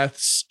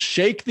breaths,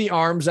 shake the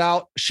arms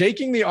out.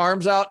 Shaking the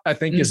arms out, I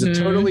think, is a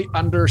totally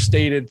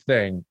understated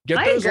thing.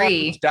 Get those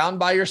arms down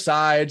by your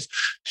sides,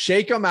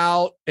 shake them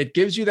out. It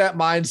gives you that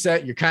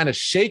mindset. You're kind of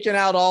shaking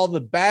out all the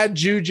bad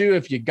juju.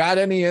 If you got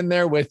any in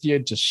there with you,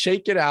 just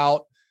shake it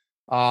out.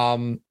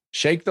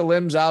 Shake the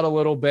limbs out a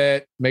little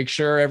bit. Make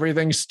sure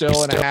everything's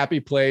still in a happy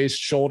place.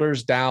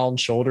 Shoulders down,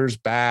 shoulders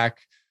back.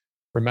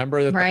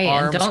 Remember that the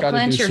arms don't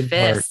clench your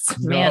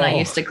fists. Man, I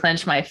used to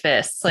clench my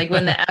fists. Like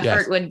when the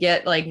effort would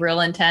get like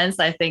real intense,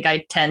 I think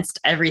I tensed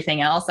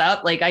everything else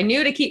up. Like I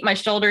knew to keep my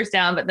shoulders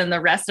down, but then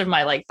the rest of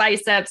my like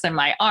biceps and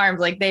my arms,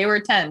 like they were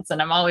tense.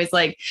 And I'm always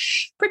like,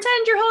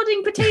 pretend you're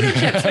holding potato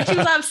chips, which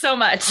you love so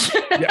much.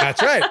 Yeah,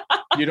 that's right.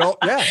 You don't,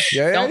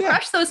 don't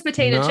crush those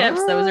potato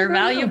chips. Those are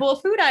valuable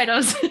food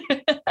items.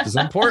 It's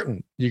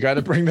important. You got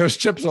to bring those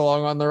chips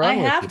along on the run. I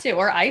have to,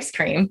 or ice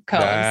cream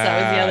cones.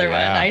 That was the other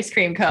one, ice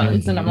cream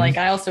cones. And I'm like,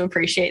 I also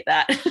appreciate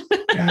that.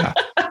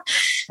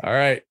 All All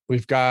right.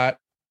 We've got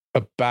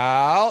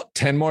about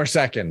 10 more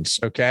seconds.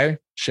 Okay.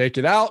 Shake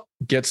it out.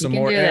 Get some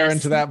more air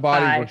into that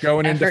body. We're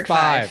going into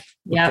five.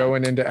 We're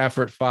going into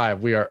effort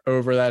 5. We are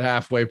over that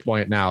halfway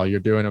point now. You're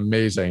doing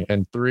amazing.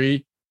 And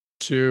 3,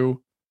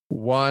 2,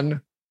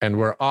 1. And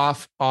we're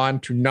off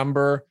on to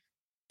number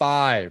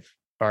 5.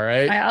 All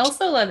right. I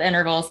also love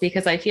intervals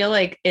because I feel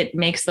like it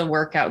makes the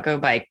workout go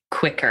by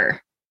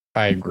quicker.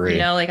 I agree. You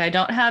know, like I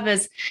don't have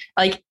as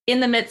like in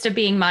the midst of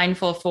being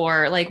mindful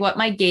for like what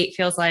my gait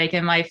feels like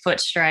and my foot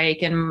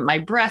strike and my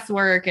breath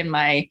work and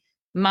my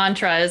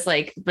mantras,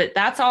 like, but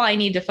that's all I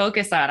need to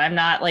focus on. I'm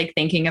not like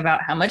thinking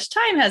about how much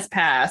time has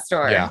passed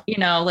or, you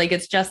know, like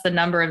it's just the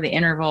number of the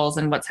intervals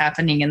and what's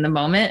happening in the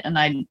moment. And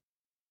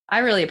I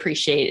really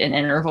appreciate an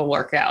interval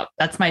workout.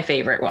 That's my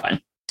favorite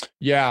one.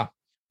 Yeah.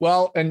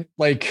 Well, and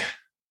like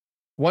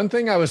one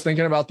thing I was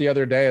thinking about the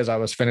other day as I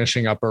was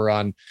finishing up a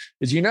run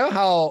is, you know,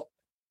 how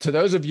to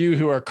those of you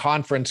who are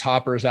conference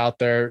hoppers out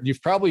there,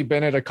 you've probably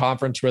been at a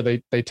conference where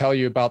they tell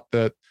you about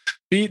do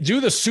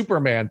the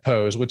Superman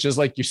pose, which is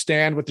like you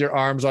stand with your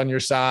arms on your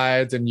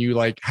sides and you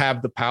like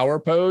have the power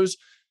pose.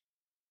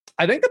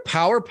 I think the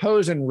power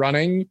pose in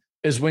running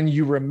is when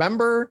you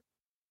remember,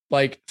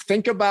 like,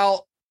 think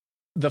about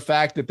the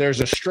fact that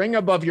there's a string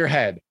above your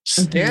head,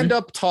 stand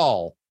up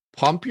tall,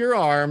 pump your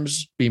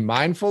arms, be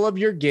mindful of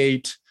your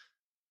gait,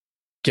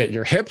 get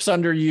your hips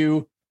under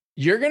you.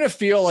 You're going to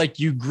feel like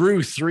you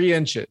grew 3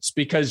 inches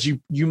because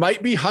you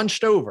might be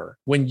hunched over.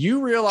 When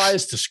you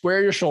realize to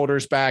square your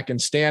shoulders back and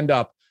stand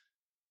up,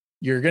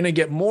 you're going to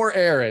get more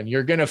air in.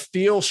 You're going to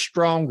feel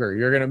stronger.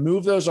 You're going to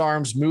move those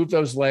arms, move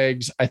those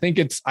legs. I think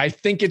it's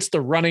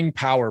the running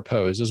power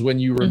pose is when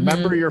you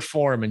remember your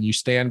form and you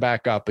stand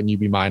back up and you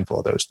be mindful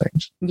of those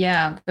things.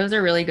 Yeah, those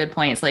are really good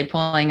points. Like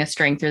pulling a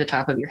string through the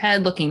top of your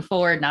head, looking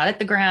forward, not at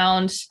the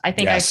ground. I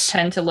think I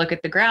tend to look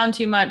at the ground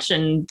too much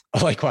and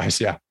likewise.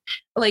 Yeah.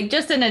 Like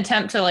just an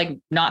attempt to like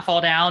not fall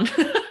down.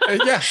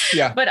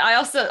 Yeah. But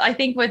I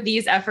think with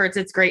these efforts,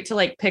 it's great to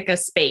like pick a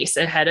space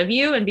ahead of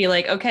you and be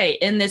like, okay,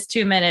 in this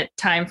 2-minute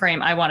time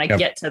frame, I want to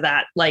get to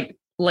that like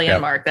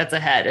landmark that's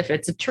ahead. If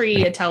it's a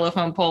tree, a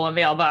telephone pole, a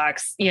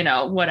mailbox, you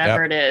know,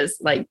 whatever it is,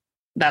 like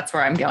that's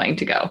where I'm going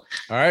to go.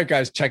 All right,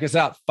 guys, check us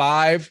out.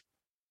 5,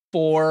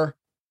 4,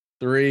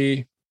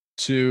 3,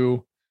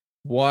 2,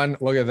 1.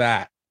 Look at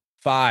that.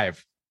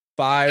 5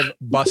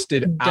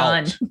 busted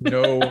out.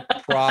 No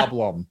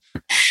problem.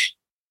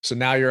 So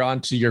now you're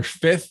on to your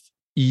 5th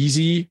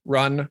easy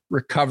run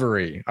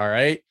recovery. All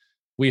right.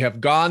 We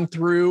have gone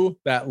through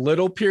that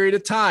little period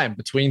of time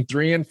between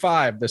 3 and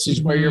 5. This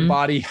is where your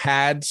body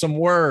had some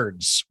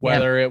words,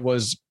 whether it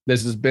was,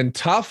 this has been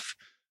tough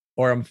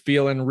or I'm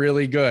feeling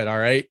really good. All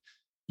right.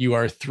 You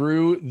are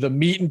through the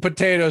meat and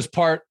potatoes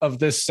part of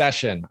this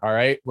session. All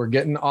right. We're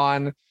getting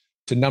on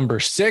to number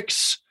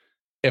 6.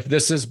 If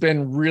this has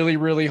been really,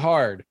 really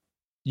hard,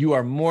 you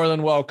are more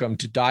than welcome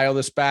to dial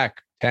this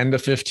back 10 to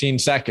 15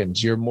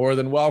 seconds. You're more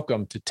than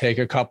welcome to take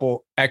a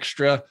couple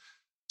extra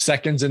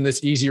seconds in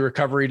this easy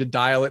recovery to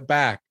dial it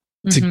back,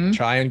 to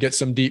try and get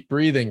some deep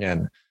breathing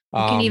in. You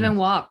can even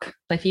walk.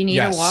 If you need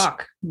to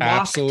walk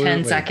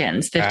 10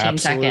 seconds, 15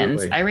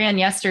 seconds. I ran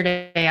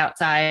yesterday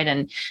outside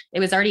and it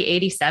was already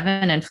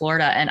 87 in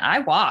Florida. And I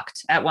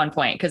walked at one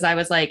point because I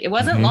was like, it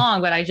wasn't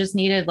long, but I just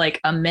needed like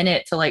a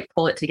minute to like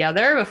pull it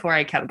together before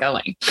I kept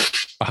going.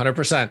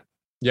 100%.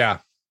 Yeah.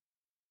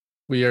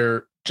 We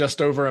are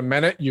just over a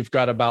minute. You've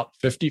got about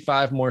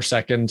 55 more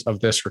seconds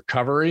of this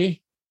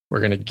recovery.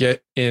 We're going to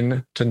get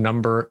into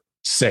number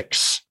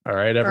 6. All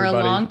right, everybody. For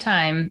a long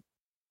time,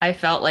 I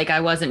felt like I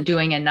wasn't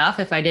doing enough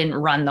if I didn't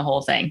run the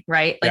whole thing,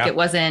 right? Like it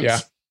wasn't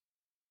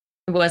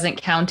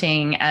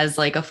counting as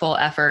like a full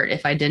effort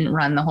if I didn't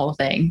run the whole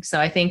thing. So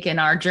I think in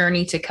our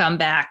journey to come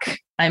back,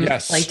 I'm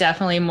like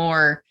definitely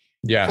more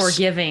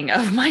forgiving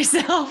of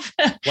myself.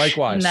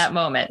 Likewise. In that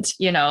moment,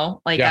 you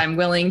know, like I'm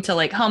willing to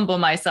like humble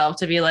myself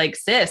to be like,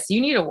 sis, you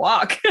need to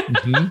walk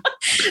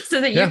so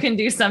that you can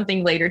do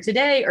something later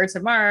today or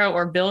tomorrow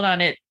or build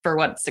on it for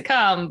what's to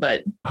come.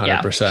 But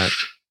 100%.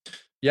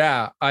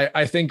 Yeah.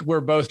 I think we're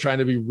both trying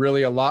to be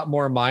really a lot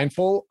more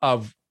mindful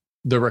of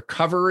the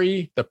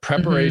recovery, the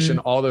preparation,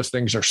 all those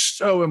things are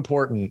so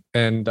important.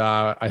 And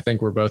I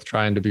think we're both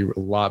trying to be a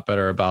lot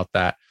better about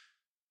that.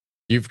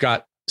 You've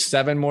got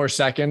 7 more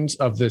seconds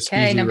of this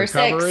easy number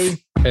recovery.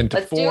 6. Into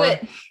Let's 4,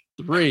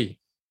 3,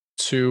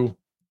 2,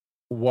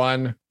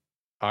 1.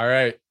 All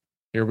right,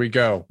 here we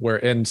go. We're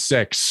in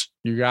 6.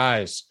 You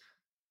guys,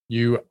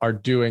 you are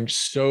doing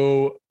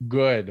so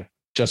good.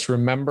 Just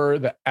remember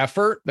the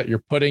effort that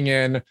you're putting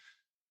in.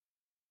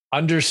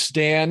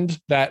 Understand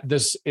that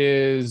this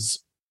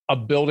is a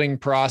building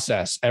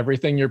process.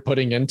 Everything you're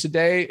putting in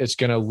today is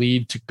going to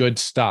lead to good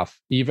stuff.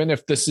 Even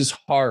if this is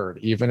hard,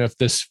 even if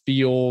this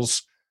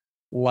feels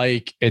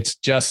like it's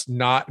just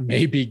not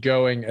maybe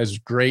going as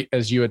great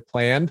as you had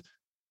planned,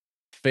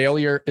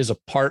 failure is a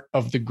part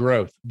of the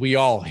growth. We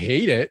all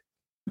hate it.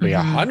 We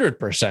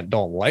 100%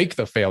 don't like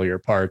the failure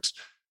parts,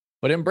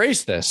 but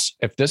embrace this.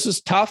 If this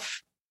is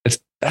tough,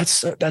 that's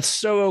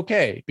so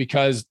okay,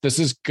 because this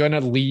is going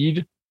to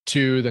lead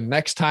to the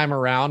next time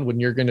around when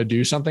you're going to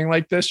do something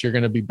like this, you're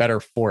going to be better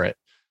for it.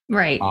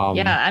 Right.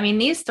 Yeah. I mean,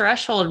 these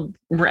threshold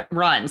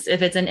runs,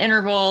 if it's an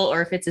interval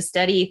or if it's a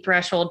steady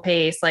threshold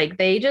pace, like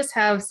they just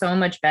have so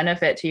much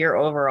benefit to your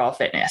overall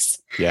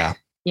fitness. Yeah.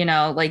 You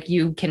know, like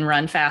you can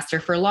run faster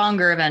for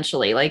longer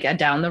eventually, like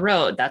down the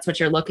road. That's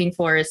what you're looking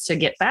for, is to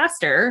get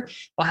faster.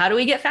 Well, how do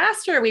we get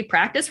faster? We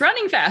practice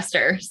running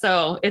faster.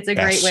 So it's a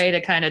great way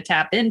to kind of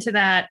tap into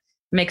that,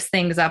 mix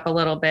things up a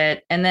little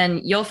bit. And then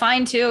you'll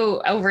find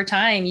too, over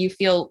time, you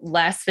feel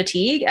less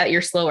fatigue at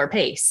your slower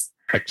pace.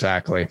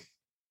 Exactly.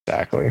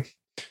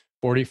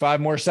 45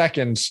 more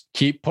seconds.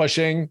 Keep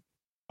pushing.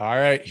 All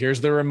right.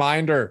 Here's the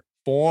reminder.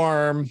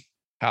 Form.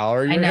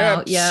 Power your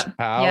hips. Yeah.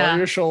 Power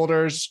your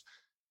shoulders.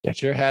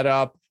 Get your head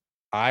up.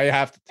 I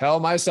have to tell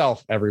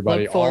myself,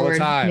 everybody, all the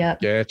time,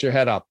 get your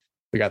head up.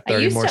 We got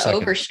 30 more seconds. I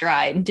used to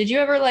overstride. Did you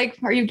ever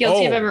are you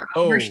guilty of ever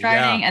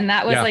overstriding? Yeah. And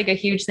that was like a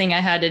huge thing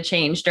I had to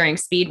change during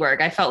speed work.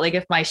 I felt like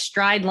if my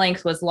stride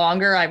length was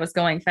longer, I was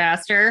going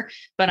faster,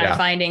 but I'm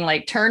finding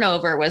like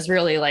turnover was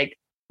really like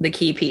the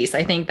key piece.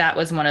 I think that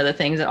was one of the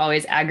things that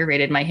always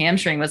aggravated my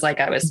hamstring, was like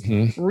I was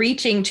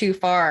reaching too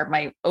far,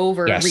 my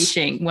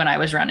overreaching when I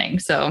was running.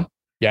 So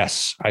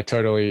yes, I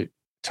totally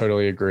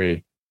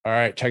agree. All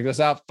right, check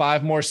this out.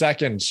 5 more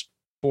seconds.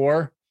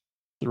 4,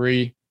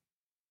 3,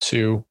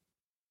 2,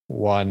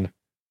 1.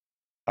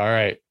 All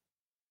right.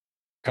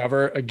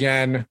 Cover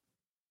again.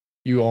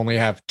 You only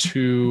have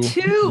 2.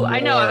 2. More. I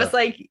know. I was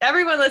like,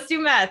 everyone, let's do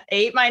math.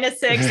 8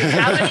 minus 6.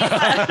 How many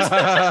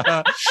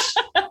left?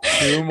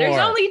 2 more. There's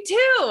only 2.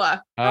 Oh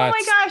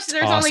my gosh.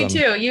 There's only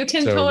 2. You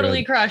can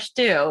totally crush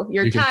 2.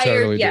 You're tired.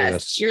 Totally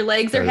yes. Your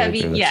legs are heavy.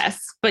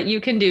 Yes. But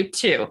you can do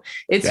 2.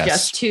 It's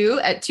just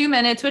 2 at 2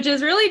 minutes, which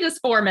is really just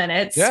 4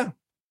 minutes. Yeah.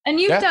 And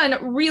you've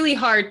done really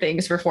hard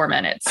things for 4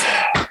 minutes.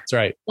 That's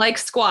right. Like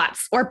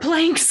squats or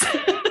planks.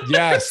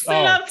 Yes.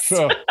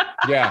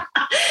 Yeah.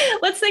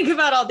 Let's think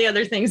about all the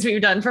other things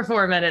we've done for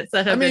 4 minutes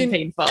that have been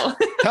painful.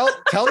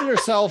 tell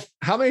yourself,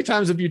 how many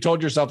times have you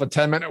told yourself a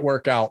 10-minute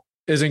workout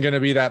isn't going to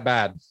be that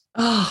bad?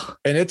 Oh,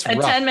 and it's a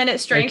 10-minute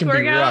strength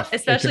workout,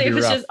 especially if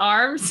it's just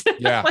arms.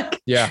 Yeah.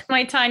 Like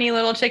my tiny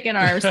little chicken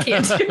arms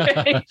can't do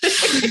anything.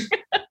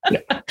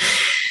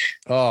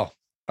 Oh, all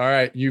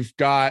right. You've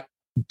got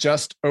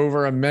just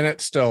over a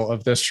minute still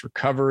of this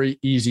recovery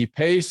easy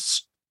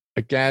pace.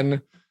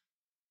 Again,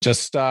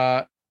 just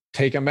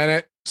take a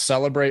minute,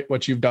 celebrate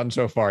what you've done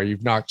so far.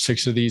 You've knocked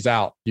 6 of these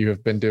out. You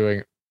have been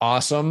doing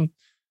awesome.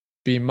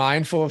 Be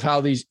mindful of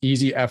how these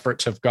easy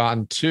efforts have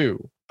gone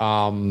too.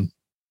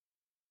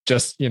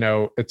 Just,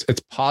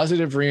 it's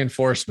positive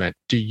reinforcement.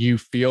 Do you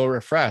feel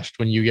refreshed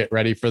when you get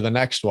ready for the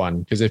next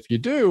one? Because if you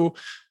do,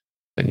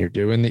 then you're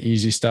doing the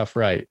easy stuff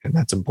right. And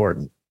that's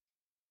important.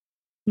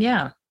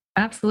 Yeah,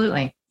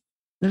 absolutely.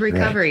 The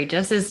recovery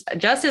just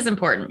as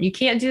important. You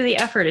can't do the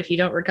effort if you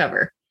don't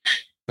recover.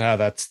 No,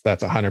 that's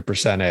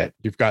 100% it.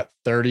 You've got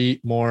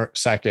 30 more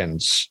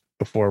seconds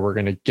before we're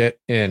going to get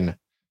in.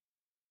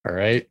 All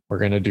right. We're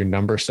going to do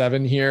number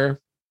 7 here.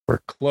 We're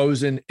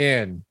closing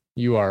in.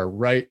 You are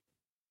right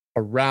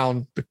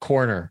around the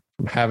corner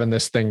from having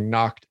this thing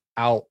knocked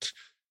out.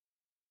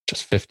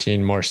 Just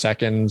 15 more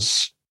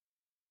seconds.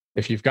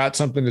 If you've got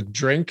something to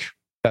drink,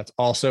 that's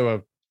also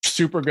a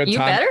super good time. You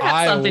better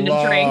have something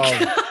to drink.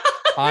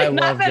 I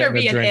love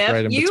getting a drink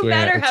right in between. You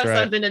better have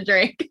something to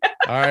drink.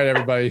 All right,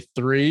 everybody.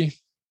 3,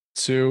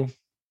 2,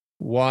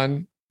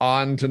 1.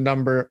 On to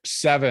number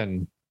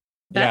 7.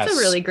 That's a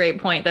really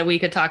great point that we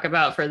could talk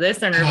about for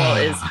this interval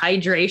is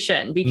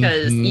hydration,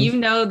 because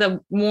the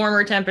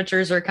warmer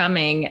temperatures are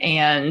coming,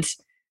 and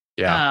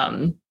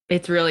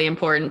it's really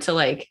important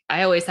to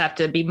I always have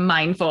to be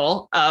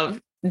mindful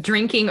of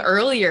drinking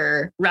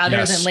earlier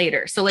rather than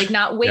later. So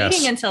not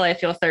waiting until I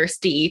feel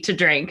thirsty to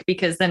drink,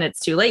 because then it's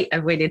too late.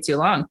 I've waited too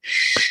long.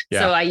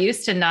 Yeah. So I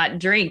used to not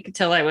drink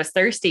till I was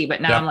thirsty,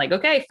 but now I'm like,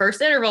 okay,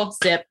 first interval,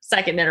 sip,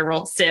 second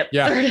interval, sip,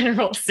 third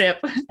interval,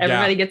 sip.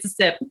 Everybody gets a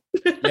sip.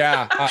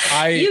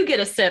 Yeah. You get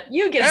a sip.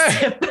 You get a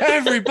sip.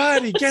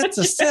 Everybody gets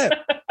a sip.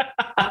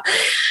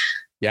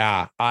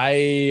 Yeah.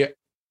 I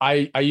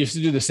used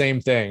to do the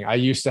same thing. I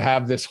used to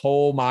have this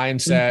whole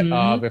mindset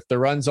of, if the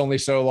run's only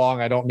so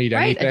long, I don't need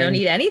anything. I don't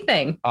need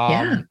anything.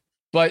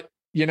 But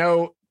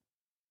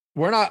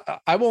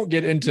I won't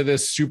get into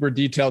this super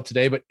detailed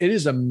today, but it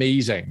is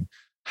amazing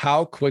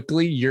how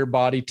quickly your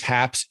body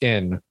taps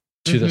in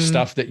to the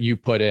stuff that you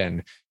put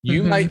in.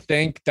 You might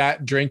think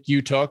that drink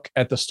you took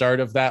at the start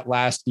of that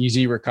last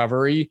easy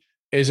recovery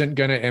isn't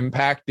going to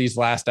impact these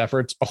last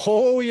efforts.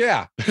 Oh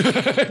yeah.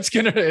 it's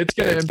going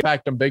to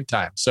impact them big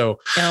time. So,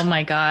 oh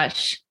my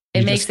gosh,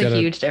 it makes a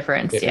huge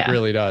difference. It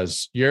really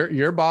does.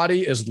 Your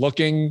body is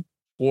looking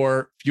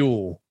for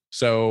fuel.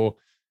 So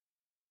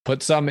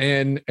put some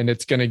in, and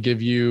it's going to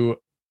give you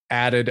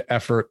added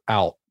effort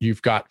out.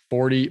 You've got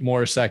 40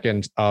 more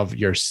seconds of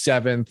your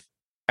 7th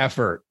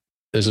effort.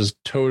 This is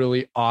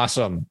totally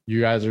awesome.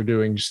 You guys are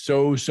doing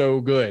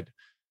so good.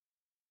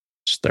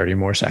 Just 30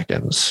 more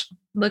seconds.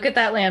 Look at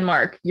that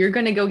landmark. You're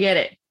going to go get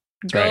it.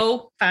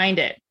 Go find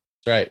it.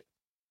 That's right.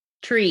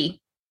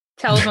 Tree,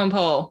 telephone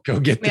pole, go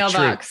get the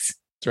mailbox. Tree.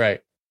 That's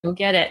right. Go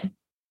get it.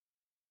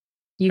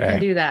 You Okay.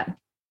 can do that.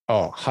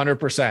 Oh,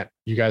 100%.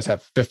 You guys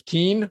have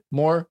 15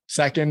 more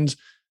seconds.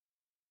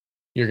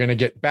 You're going to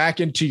get back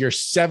into your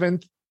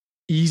 7th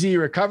easy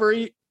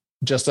recovery,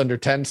 just under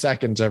 10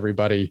 seconds,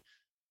 everybody.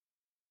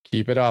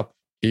 Keep it up.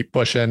 Keep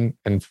pushing.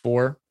 And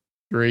 4,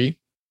 3,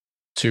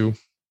 2,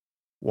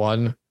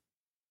 1.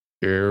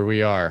 Here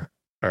we are.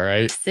 All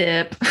right.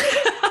 Sip.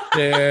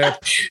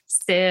 Sip.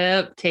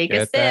 Sip. Take a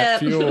Get that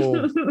sip.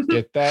 fuel.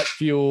 Get that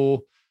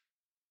fuel.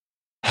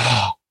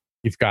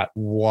 You've got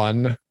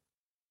one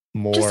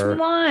Just more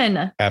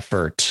one.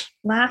 effort.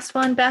 Last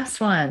one, best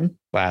one.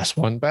 Last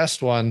one,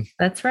 best one.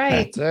 That's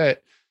right. That's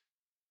it.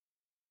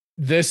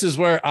 This is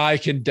where I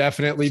can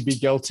definitely be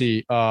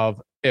guilty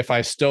of, if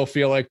I still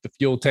feel like the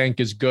fuel tank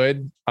is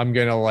good, I'm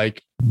going to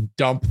like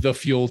dump the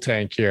fuel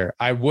tank here.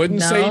 I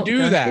wouldn't say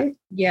do that.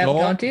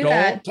 Don't do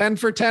that. 10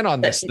 for 10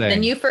 on this thing.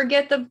 Then you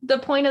forget the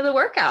point of the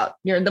workout.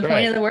 The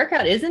point of the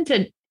workout isn't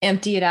to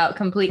empty it out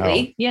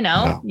completely. You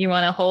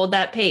want to hold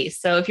that pace.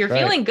 So if you're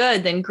feeling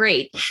good, then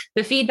great.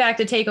 The feedback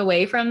to take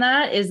away from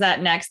that is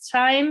that next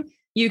time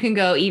you can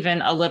go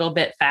even a little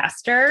bit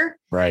faster.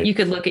 Right. You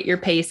could look at your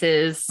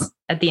paces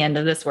at the end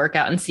of this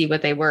workout and see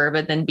what they were,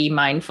 but then be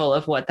mindful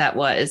of what that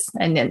was.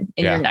 And then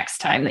your next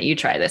time that you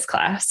try this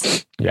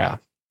class. Yeah.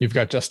 You've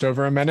got just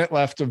over a minute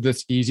left of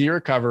this easy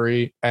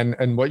recovery.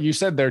 And what you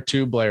said there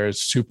too, Blair,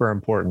 is super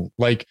important.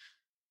 Like,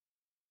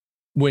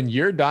 when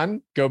you're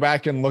done, go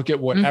back and look at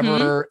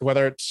whatever,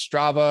 whether it's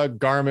Strava,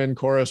 Garmin,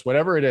 Chorus,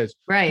 whatever it is.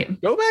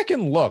 Right. Go back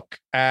and look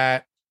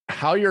at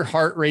how your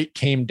heart rate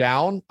came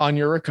down on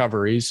your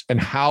recoveries and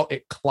how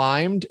it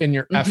climbed in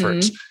your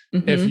efforts.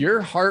 If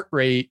your heart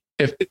rate,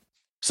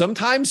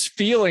 sometimes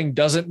feeling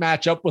doesn't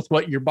match up with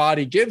what your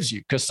body gives you,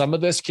 because some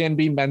of this can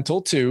be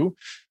mental too.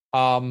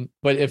 But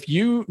if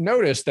you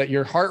notice that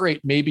your heart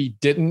rate maybe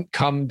didn't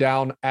come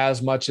down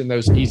as much in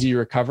those easy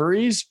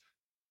recoveries,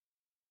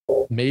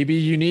 maybe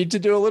you need to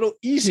do a little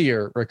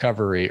easier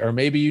recovery, or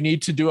maybe you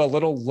need to do a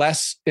little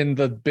less in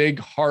the big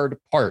hard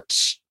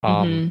parts.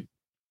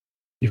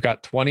 You've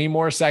got 20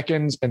 more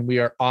seconds and we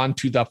are on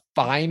to the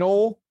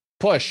final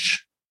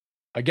push.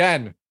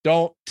 Again,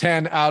 don't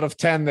 10 out of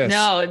 10 this.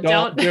 No,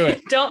 don't do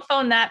it. Don't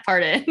phone that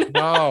part in.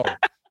 No.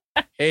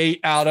 8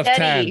 out of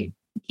 10.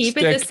 Keep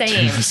it the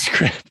same. To the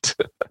script.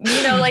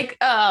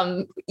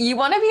 You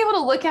want to be able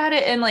to look at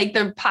it, and like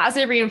the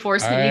positive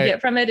reinforcement you get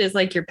from it is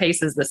like your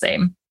pace is the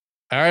same.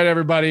 All right,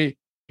 everybody.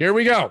 Here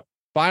we go.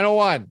 Final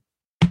one.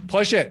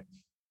 Push it.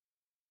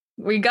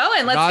 We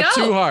going. Let's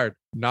go. Not too hard.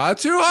 Not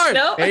too hard.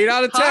 Nope. 8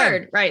 out of 10.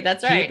 Hard. Right.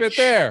 That's right. Keep it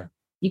there.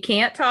 You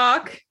can't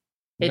talk.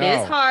 It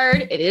is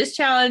hard. It is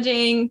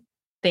challenging.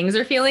 Things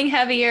are feeling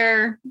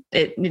heavier.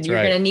 You're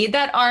going to need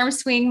that arm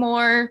swing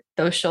more.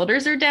 Those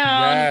shoulders are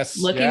down.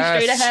 Looking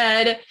straight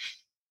ahead.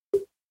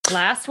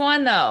 Last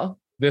one, though.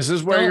 This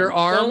is where your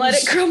arms... Don't let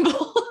it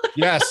crumble.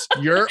 Yes,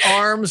 your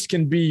arms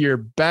can be your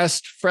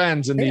best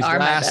friends in these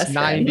last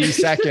 90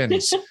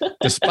 seconds.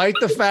 Despite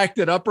the fact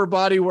that upper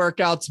body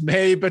workouts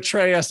may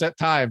betray us at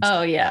times.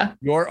 Oh, yeah.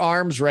 Your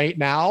arms right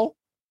now,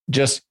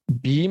 just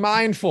be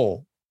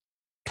mindful.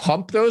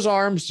 Pump those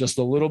arms just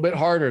a little bit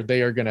harder.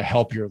 They are going to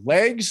help your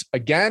legs.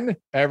 Again,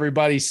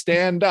 everybody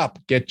stand up.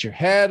 Get your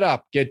head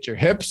up. Get your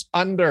hips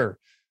under.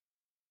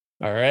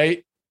 All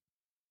right.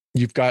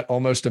 You've got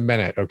almost a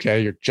minute.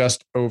 Okay. You're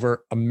just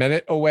over a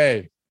minute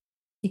away.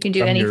 You can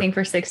do anything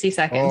for 60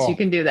 seconds. You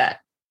can do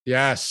that.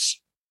 Yes.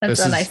 That's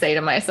what I say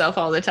to myself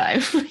all the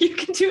time. You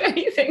can do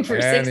anything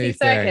for 60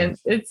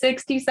 seconds. It's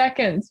 60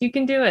 seconds. You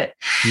can do it.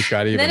 You've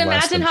got even and then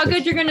imagine how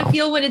good you're going to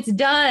feel when it's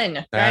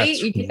done, right?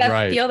 You just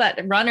have to feel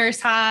that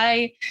runner's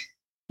high.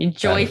 You're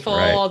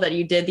joyful that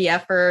you did the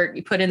effort.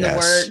 You put in the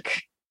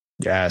work.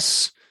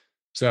 Yes.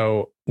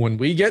 So when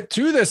we get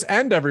to this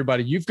end,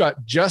 everybody, you've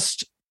got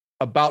just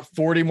about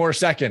 40 more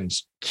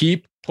seconds.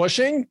 Keep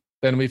pushing.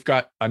 Then we've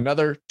got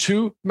another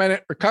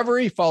 2-minute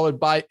recovery followed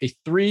by a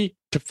 3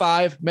 to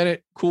 5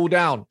 minute cool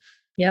down.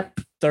 Yep.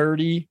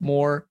 30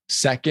 more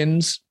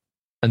seconds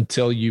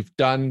until you've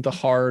done the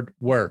hard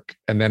work.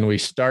 And then we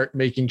start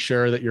making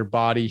sure that your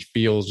body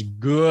feels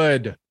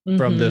good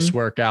from this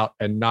workout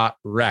and not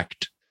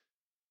wrecked.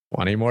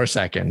 20 more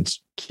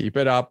seconds. Keep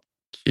it up.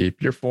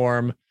 Keep your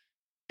form.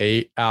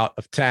 8 out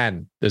of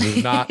 10. This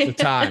is not the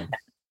time.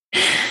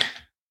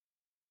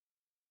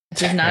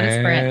 This is not a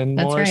sprint.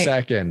 10 more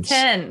seconds.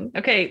 10.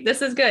 Okay,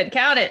 this is good.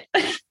 Count it.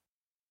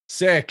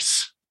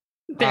 6,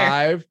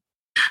 5,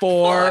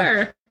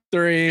 4,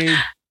 3,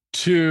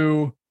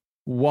 2,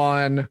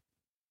 1.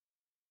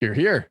 You're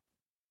here.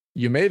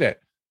 You made it.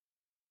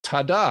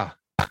 Ta-da.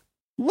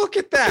 Look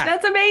at that.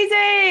 That's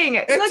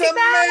amazing. It's Look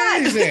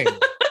at amazing. That.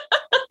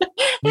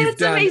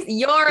 It's amazing.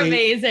 You're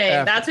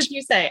amazing. That's what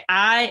you say.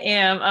 I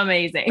am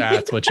amazing.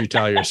 That's what you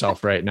tell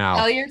yourself right now.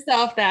 Tell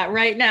yourself that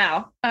right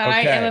now.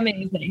 I am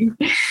amazing.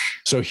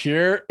 So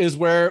here is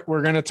where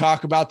we're going to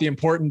talk about the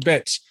important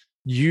bits.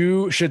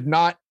 You should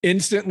not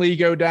instantly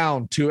go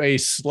down to a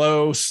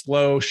slow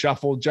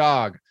shuffle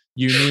jog.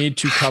 You need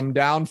to come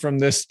down from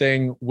this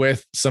thing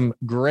with some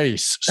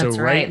grace. So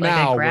right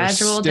now, we're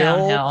still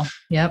downhill.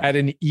 At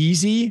an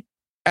easy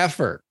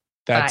effort.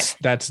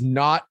 That's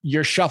not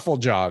your shuffle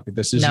jog.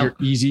 This is Nope.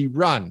 your easy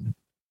run.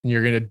 And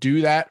you're going to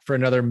do that for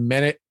another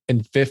minute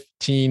and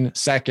 15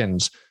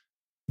 seconds.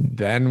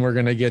 Then we're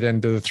going to get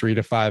into the 3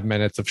 to 5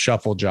 minutes of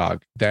shuffle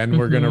jog. Then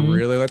we're going to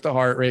really let the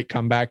heart rate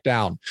come back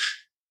down.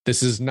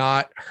 This is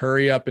not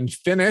hurry up and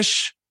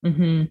finish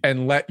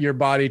and let your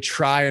body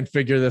try and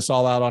figure this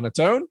all out on its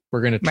own.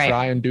 We're going to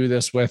try and do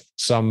this with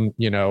some,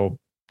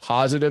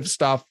 positive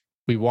stuff.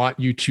 We want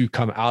you to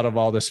come out of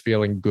all this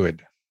feeling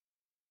good.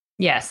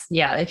 Yes.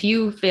 Yeah. If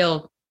you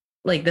feel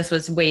like this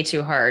was way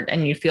too hard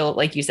and you feel,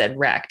 like you said,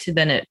 wrecked,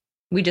 then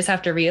we just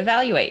have to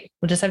reevaluate.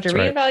 We'll just have to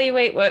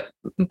reevaluate what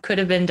could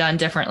have been done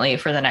differently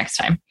for the next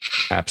time.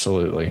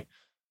 Absolutely.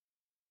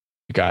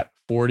 We got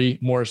 40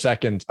 more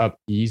seconds of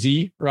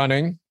easy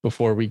running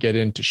before we get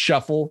into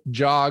shuffle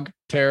jog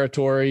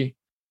territory.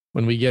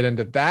 When we get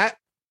into that,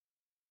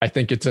 I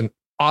think it's an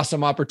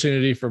awesome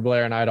opportunity for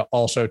Blair and I to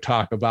also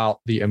talk about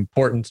the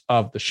importance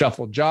of the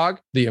shuffle jog,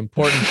 the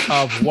importance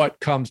of what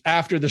comes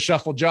after the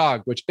shuffle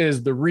jog, which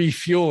is the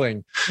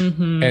refueling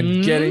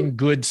and getting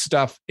good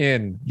stuff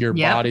in. Your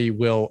body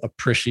will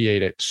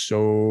appreciate it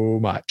so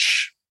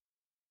much.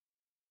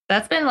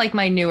 That's been like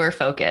my newer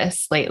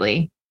focus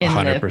lately in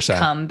 100%. The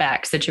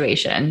comeback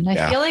situation.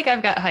 I feel like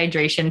I've got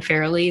hydration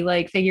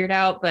fairly figured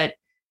out, but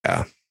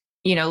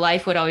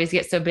life would always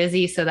get so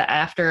busy so that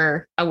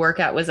after a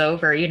workout was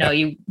over, you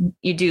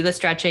do the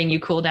stretching, you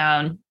cool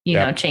down,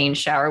 change,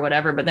 shower,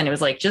 whatever. But then it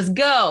was just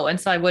go. And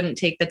so I wouldn't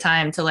take the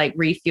time to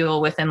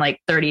refuel within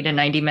 30 to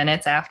 90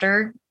 minutes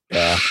after.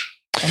 Yeah.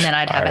 And then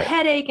I'd have a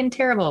headache and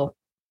terrible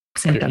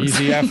symptoms.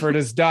 Your easy effort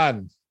is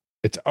done.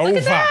 It's over.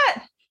 Look at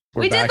that.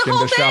 We did the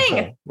whole thing.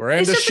 Shuffle. We're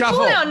into shuffle.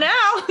 Cool down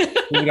now.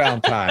 Cool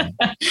down time.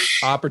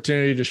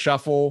 Opportunity to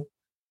shuffle,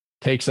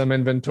 take some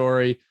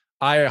inventory.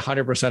 I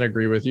 100%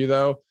 agree with you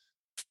though.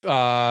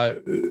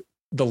 The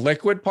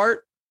liquid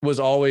part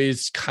was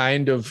always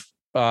kind of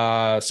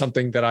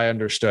something that I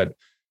understood.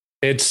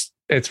 It's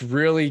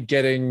really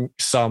getting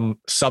some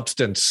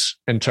substance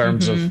in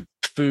terms of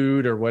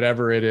food or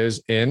whatever it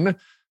is in.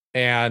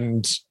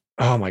 And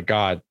oh my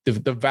God,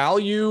 the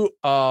value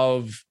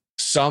of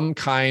some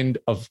kind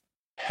of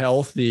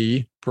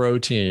healthy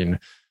protein,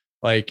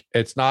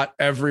 it's not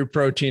every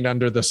protein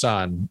under the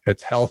sun.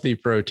 It's healthy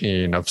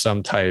protein of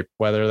some type,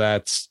 whether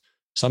that's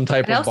some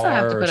type of bar. I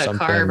also have to put a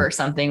carb or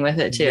something with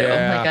it too.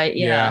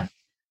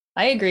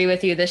 I agree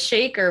with you. The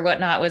shake or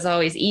whatnot was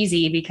always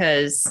easy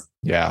because,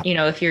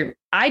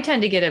 I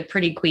tend to get a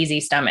pretty queasy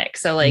stomach.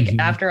 So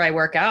after I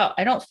work out,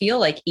 I don't feel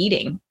like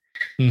eating.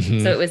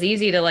 So it was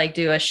easy to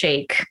do a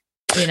shake,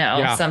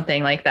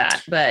 something like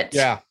that. But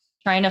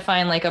trying to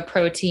find a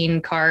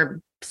protein carb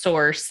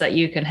source that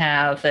you can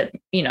have that,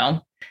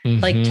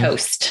 like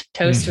toast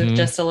with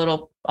just a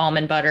little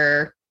almond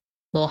butter,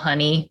 little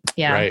honey.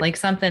 Yeah.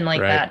 Something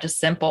like that. Just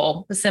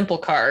simple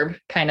carb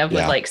kind of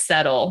would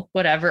settle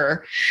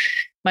whatever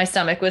my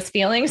stomach was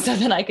feeling. So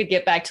then I could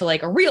get back to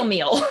a real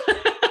meal.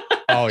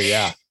 Oh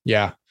yeah.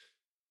 Yeah.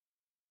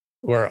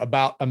 We're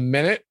about a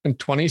minute and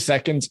 20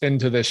 seconds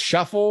into this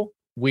shuffle.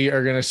 We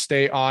are going to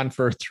stay on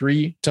for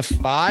 3 to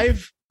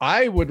 5.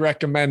 I would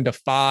recommend a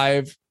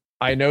 5.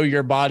 I know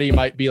your body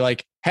might be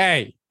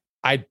hey,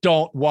 I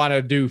don't want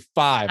to do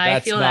 5. I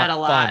feel that a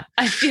lot.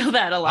 I feel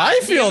that a lot.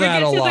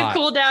 The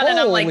cool down and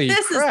I'm like,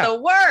 this is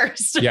the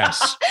worst.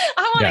 Yes.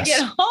 I want to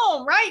get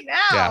home right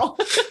now.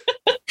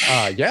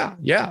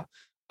 Yeah.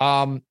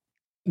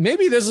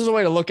 Maybe this is a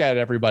way to look at it,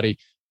 everybody.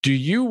 Do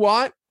you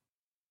want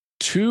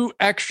 2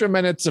 extra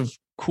minutes of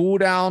cool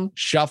down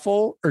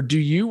shuffle, or do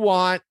you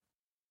want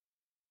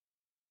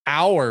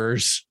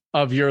hours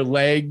of your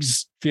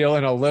legs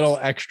feeling a little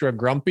extra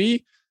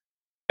grumpy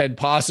and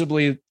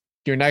possibly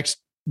your next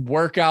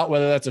workout,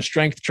 whether that's a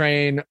strength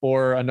train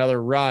or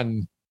another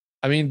run?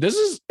 I mean,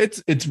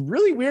 it's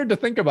really weird to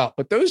think about,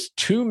 but those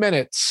 2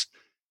 minutes,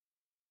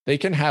 they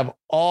can have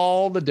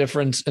all the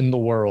difference in the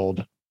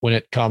world when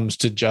it comes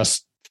to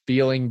just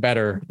feeling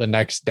better the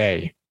next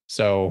day.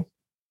 So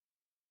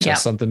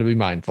just something to be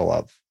mindful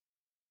of.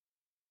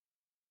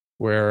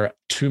 We're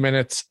 2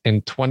 minutes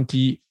and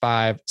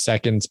 25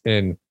 seconds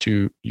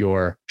into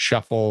your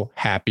shuffle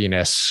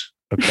happiness.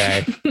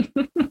 Okay.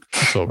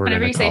 That's what we're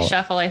Whenever you say it.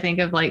 Shuffle, I think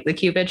of the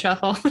Cupid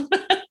shuffle.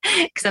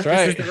 Except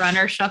this is the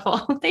runner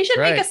shuffle. They should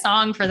make a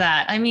song for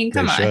that. I mean,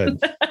 come on.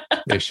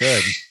 They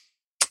should.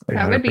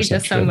 That would be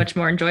just so much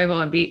more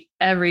enjoyable and beat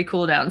every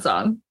cool down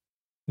song.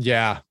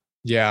 Yeah.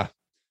 Yeah.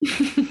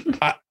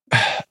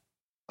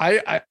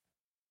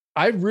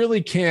 I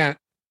really can't,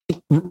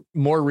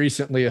 more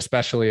recently,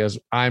 especially as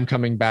I'm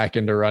coming back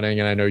into running,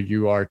 and I know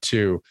you are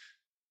too,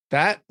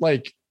 that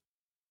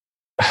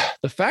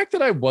the fact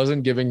that I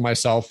wasn't giving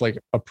myself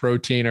a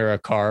protein or a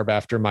carb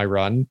after my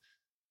run,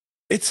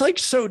 it's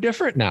so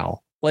different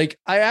now. I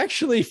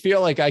actually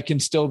feel like I can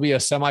still be a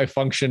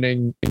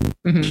semi-functioning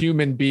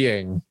human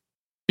being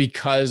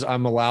because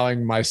I'm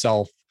allowing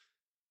myself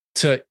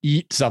to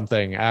eat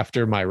something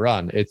after my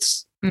run.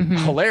 It's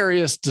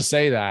hilarious to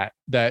say that,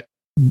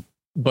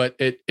 but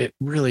it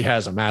really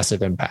has a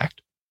massive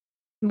impact.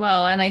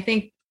 Well, and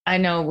I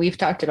know we've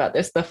talked about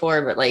this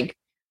before, but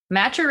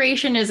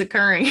maturation is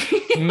occurring,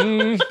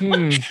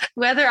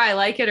 whether I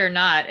like it or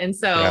not. And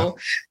so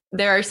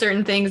there are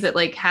certain things that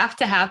like have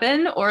to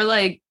happen, or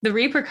like the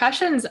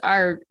repercussions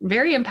are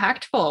very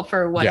impactful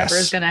for whatever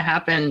is going to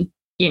happen,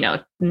 you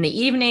know, in the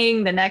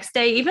evening, the next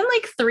day, even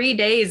like 3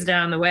 days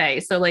down the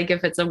way. So like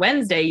if it's a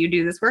Wednesday, you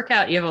do this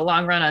workout, you have a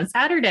long run on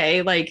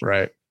Saturday, like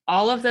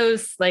all of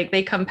those, like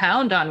they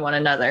compound on one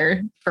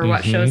another for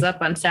what shows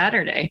up on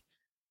Saturday.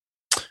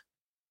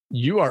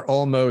 You are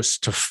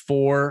almost to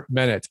 4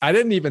 minutes. I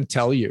didn't even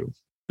tell you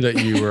that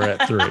you were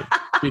at 3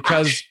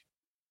 because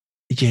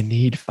you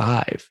need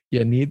 5.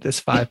 You need this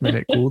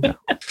 5-minute cool down.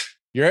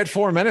 You're at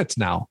 4 minutes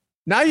now.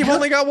 Now you've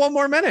only got 1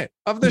 more minute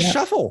of the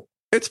shuffle.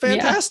 It's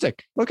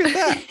fantastic. Look at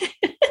that.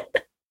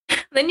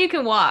 Then you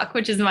can walk,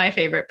 which is my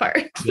favorite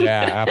part.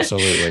 Yeah,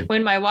 absolutely.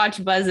 When my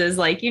watch buzzes,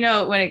 like, you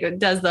know, when it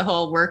does the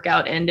whole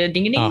workout ended,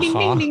 ding, ding, ding,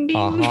 ding, ding,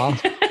 ding.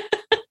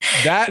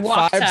 That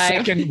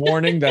 5-second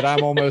warning that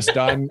I'm almost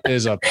done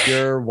is a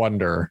pure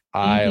wonder.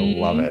 I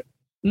love it.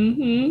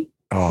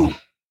 Oh,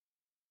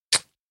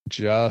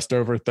 just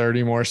over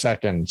 30 more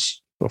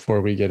seconds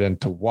before we get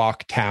into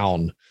walk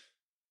town.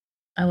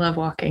 I love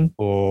walking.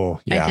 Oh,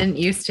 yeah. I didn't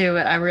used to,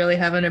 but I really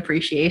have an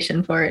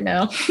appreciation for it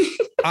now.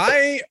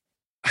 I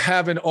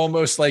have an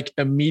almost like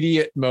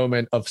immediate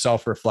moment of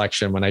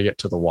self-reflection when I get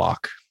to the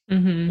walk. You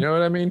know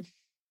what I mean?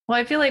 Well,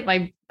 I feel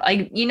like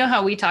you know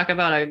how we talk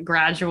about a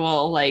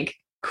gradual, like,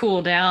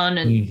 cool down,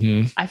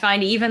 and I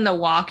find even the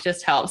walk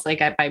just helps. Like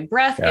my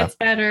breath gets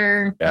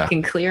better. I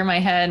can clear my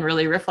head and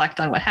really reflect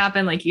on what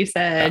happened. Like you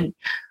said,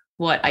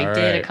 what I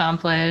did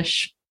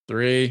accomplish.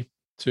 3,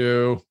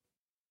 2,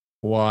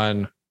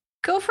 1.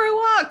 Go for a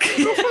walk.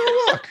 Go for a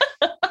walk.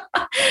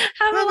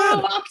 Have a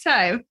little walk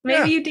time.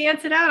 Maybe you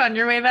dance it out on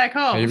your way back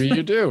home. Maybe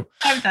you do.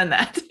 I've done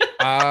that.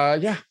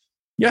 Yeah.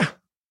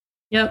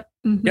 Yep.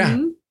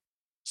 Yeah.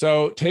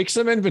 So take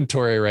some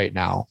inventory right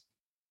now.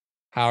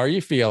 How are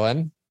you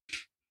feeling?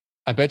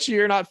 I bet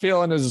you're not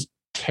feeling as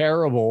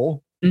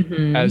terrible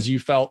as you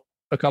felt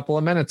a couple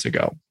of minutes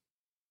ago.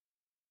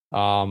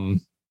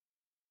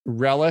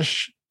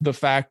 Relish the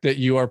fact that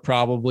you are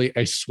probably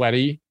a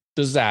sweaty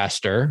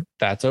disaster.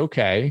 That's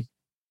okay.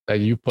 That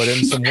you put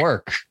in some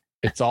work.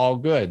 It's all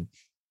good.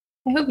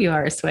 I hope you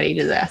are a sweaty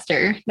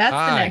disaster. That's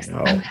the next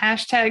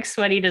hashtag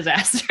sweaty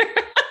disaster.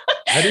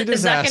 Sweaty disaster.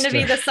 Is that going to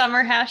be the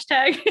summer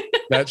hashtag?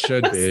 That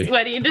should be.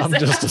 Sweaty disaster. I'm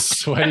just a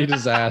sweaty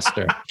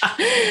disaster.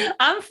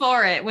 I'm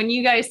for it. When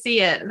you guys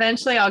see it,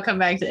 eventually I'll come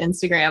back to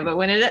Instagram. But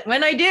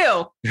when I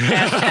do,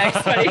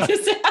 hashtag sweaty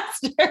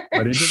disaster.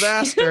 Sweaty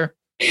disaster.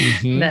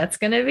 That's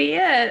going to be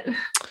it.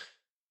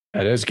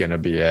 That is going to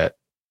be it.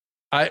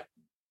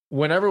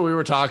 Whenever we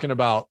were talking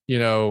about, you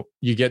know,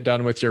 you get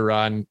done with your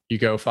run, you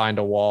go find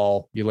a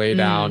wall, you lay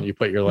down, you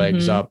put your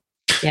legs up.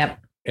 Yep.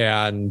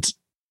 And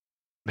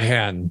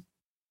man,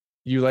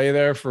 you lay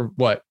there for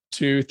what,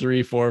 2,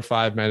 3, 4,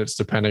 5 minutes,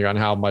 depending on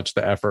how much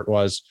the effort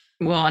was.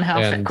 Well, and how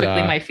quickly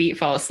my feet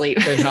fall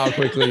asleep. And how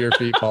quickly your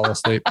feet fall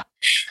asleep.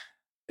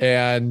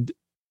 And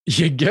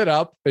you get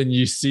up and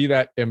you see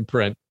that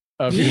imprint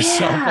of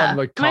yourself on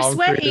the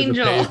concrete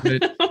of the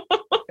pavement.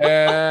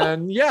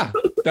 And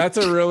that's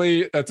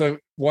a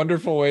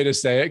wonderful way to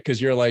say it, because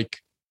you're like,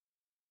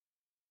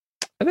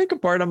 I think a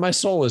part of my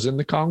soul is in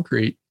the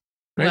concrete.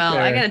 Right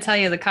there. I got to tell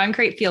you, the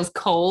concrete feels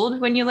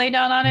cold when you lay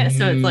down on it.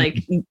 So it's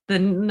like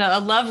a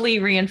lovely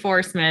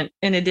reinforcement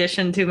in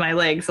addition to my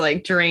legs,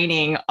 like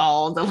draining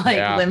all the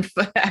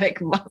lymphatic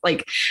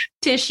like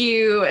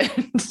tissue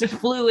and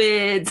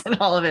fluids and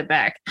all of it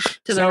back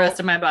to the rest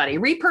of my body.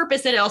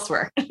 Repurpose it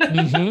elsewhere.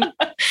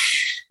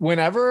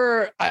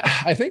 Whenever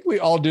I think we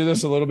all do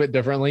this a little bit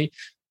differently,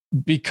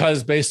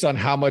 because based on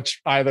how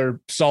much either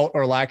salt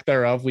or lack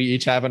thereof we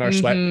each have in our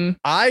sweat,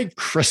 I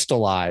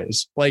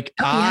crystallize. Like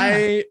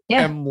I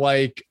am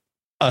like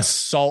a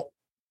salt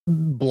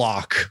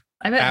block.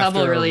 I bet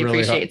Hubble really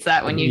appreciates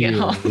that when you get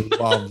home.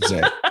 Loves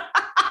it.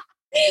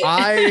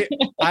 I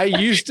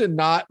used to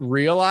not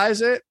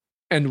realize it,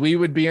 and we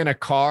would be in a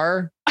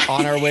car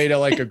on our way to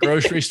like a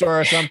grocery store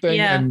or something,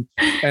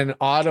 and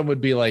Autumn would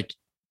be like,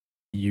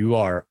 "You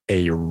are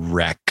a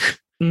wreck.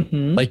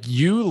 Like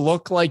you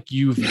look like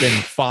you've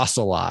been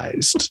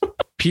fossilized.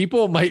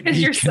 People might be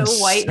you're concerned."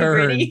 So white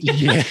and gritty.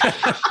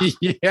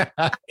 Yeah.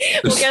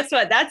 Well, guess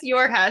what? That's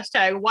your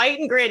hashtag, white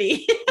and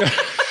gritty.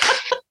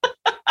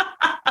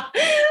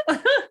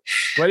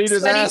 Sweaty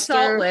disaster.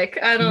 Salt lick.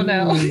 I don't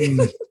know.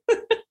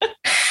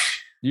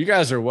 You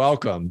guys are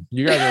welcome.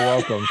 You guys are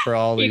welcome for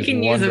all these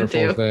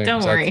wonderful things.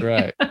 Don't worry. That's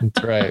right.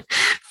 That's right.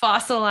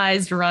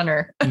 Fossilized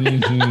runner.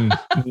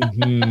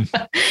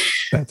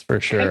 That's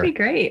for sure. That'd be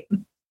great.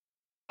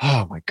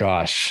 Oh my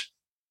gosh.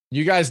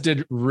 You guys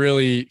did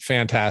really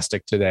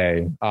fantastic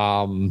today.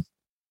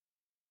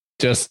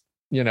 Just,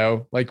 you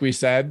know, like we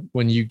said,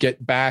 when you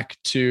get back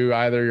to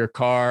either your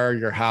car,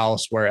 your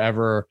house,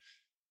 wherever,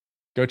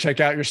 go check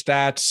out your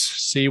stats,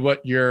 see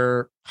what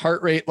your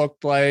heart rate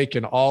looked like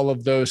and all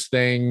of those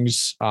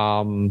things.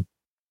 And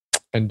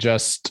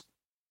just,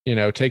 you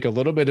know, take a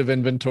little bit of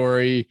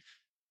inventory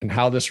and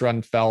how this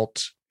run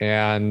felt.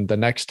 And the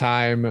next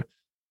time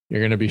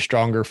you're going to be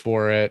stronger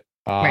for it.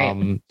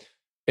 Right.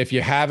 If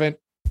you haven't,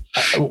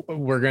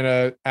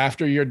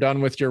 after you're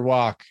done with your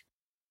walk,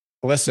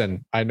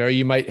 listen, I know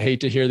you might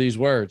hate to hear these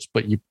words,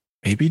 but you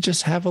maybe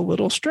just have a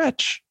little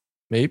stretch.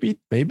 Maybe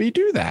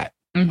do that.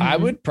 Mm-hmm. I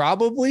would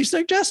probably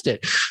suggest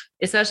it.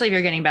 Especially if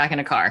you're getting back in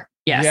a car.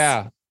 Yes.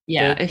 Yeah.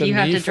 Yeah. If you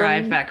have to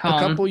drive back home. A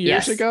couple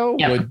years ago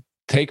would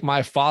take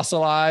my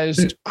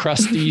fossilized,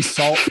 crusty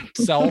salt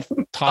self,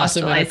 toss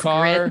him in a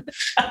car,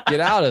 get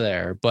out of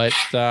there. But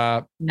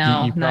no,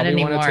 you probably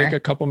want to take a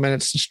couple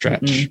minutes to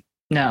stretch. Mm-mm.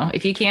 No,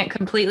 if you can't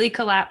completely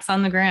collapse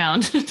on the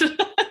ground,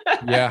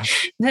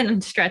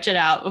 then stretch it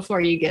out before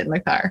you get in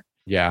the car.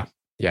 Yeah,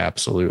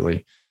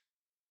 absolutely.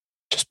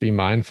 Just be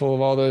mindful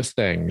of all those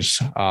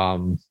things.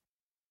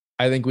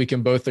 I think we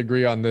can both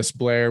agree on this,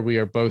 Blair. We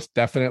are both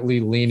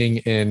definitely leaning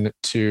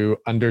into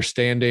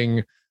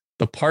understanding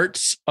the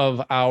parts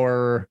of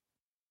our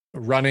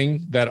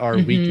running that are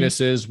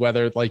weaknesses,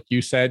 whether, like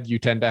you said, you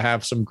tend to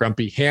have some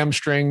grumpy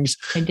hamstrings.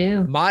 I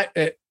do.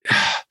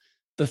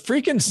 The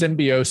freaking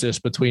symbiosis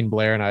between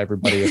Blair and I,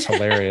 everybody, is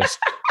hilarious.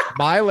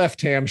 My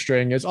left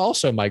hamstring is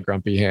also my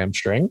grumpy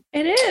hamstring.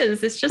 It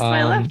is. It's just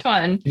my left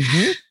one.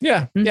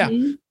 Yeah.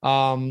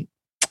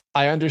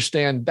 I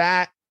understand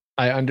that.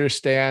 I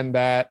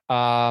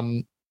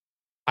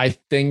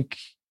think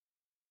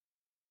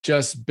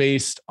just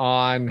based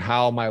on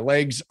how my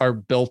legs are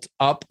built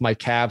up, my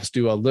calves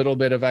do a little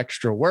bit of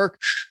extra work.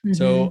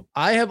 So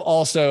I have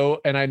also,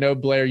 and I know,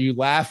 Blair, you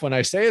laugh when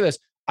I say this,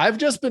 I've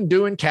just been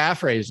doing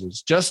calf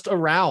raises just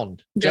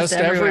around, just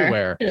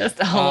everywhere.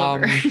 Just all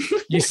over.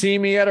 You see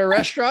me at a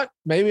restaurant,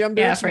 maybe I'm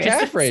doing some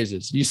calf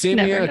raises. You see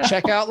me in a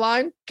checkout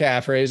line,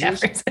 calf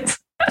raises.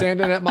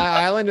 Standing at my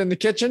island in the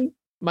kitchen,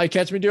 might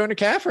catch me doing a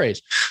calf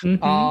raise.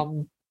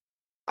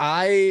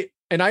 I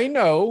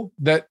know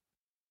that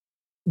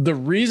the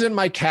reason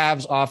my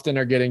calves often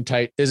are getting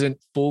tight isn't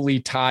fully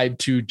tied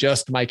to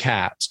just my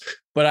calves,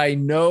 but I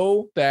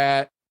know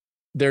that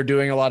they're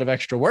doing a lot of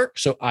extra work.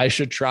 So I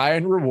should try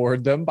and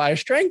reward them by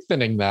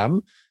strengthening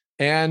them.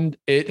 And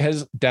it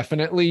has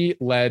definitely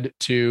led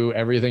to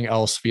everything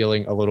else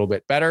feeling a little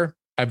bit better.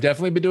 I've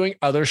definitely been doing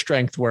other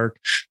strength work,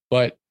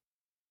 but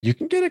you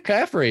can get a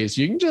calf raise.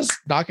 You can just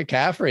knock a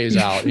calf raise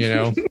out,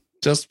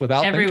 just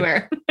without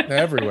everywhere.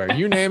 Everywhere.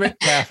 You name it,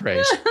 calf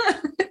raise.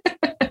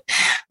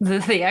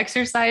 The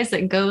exercise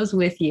that goes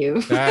with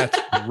you. That's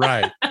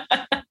right.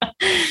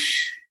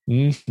 I'm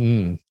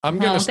going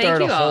to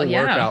start a whole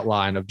workout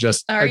line of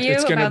just,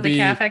 it's going to be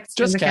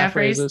just calf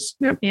raises.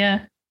 Yep.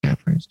 Yeah.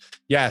 Calf raises.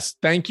 Yes.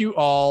 Thank you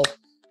all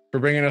for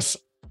bringing us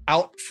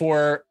out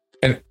for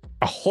a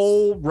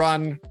whole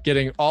run,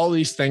 getting all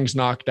these things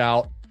knocked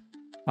out.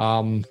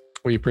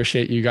 We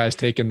appreciate you guys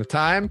taking the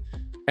time.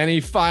 Any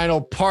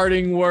final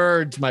parting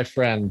words, my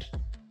friend?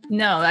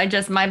 No, I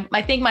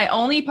think my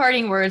only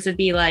parting words would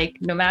be like,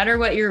 no matter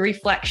what your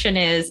reflection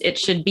is, it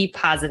should be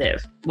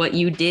positive. What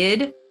you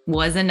did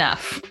was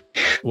enough.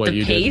 What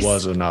you did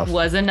was enough.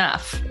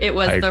 It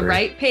was the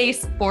right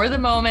pace for the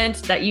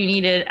moment that you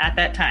needed at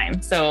that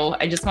time. So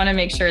I just want to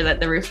make sure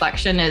that the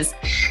reflection is,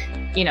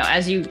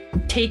 as you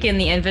take in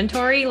the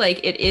inventory,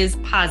 like it is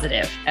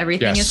positive.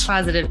 Everything is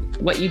positive.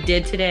 What you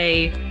did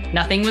today,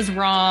 nothing was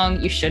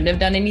wrong. You shouldn't have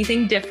done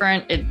anything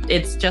different.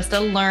 It's just a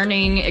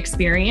learning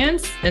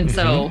experience. And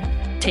so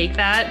take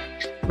that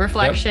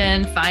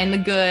reflection, find the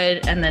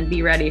good, and then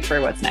be ready for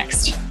what's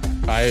next.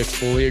 I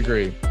fully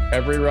agree.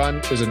 Every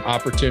run is an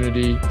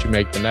opportunity to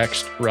make the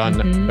next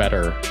run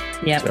better.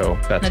 Yep. So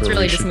that's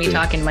really just me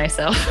talking to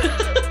myself.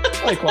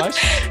 Likewise.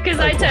 Because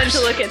I tend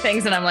to look at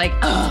things and I'm like,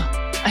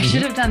 I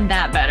should have done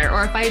that better.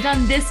 Or if I had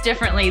done this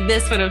differently,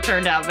 this would have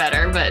turned out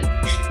better. But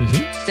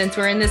since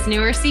we're in this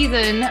newer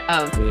season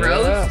of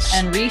growth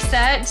and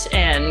reset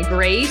and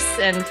grace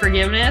and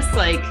forgiveness,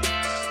 like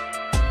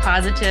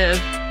positive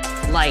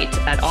light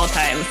at all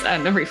times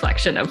and the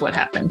reflection of what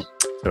happened.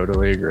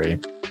 Totally agree.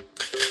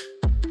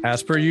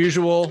 As per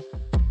usual,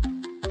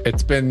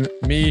 it's been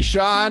me,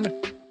 Sean.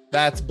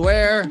 That's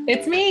Blair.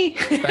 It's me.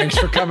 Thanks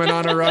for coming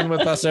on a run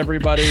with us,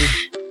 everybody.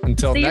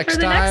 Until next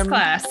time. See you for the next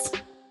class.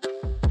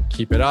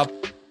 Keep it up.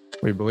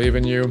 We believe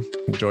in you.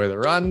 Enjoy the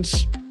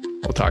runs.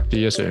 We'll talk to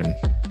you soon.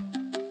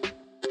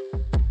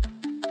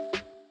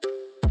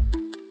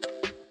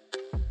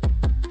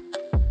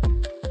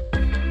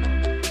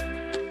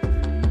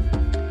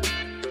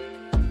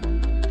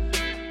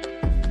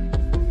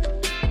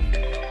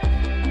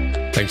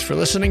 Thanks for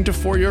listening to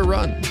For Your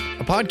Run,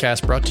 a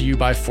podcast brought to you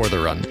by For the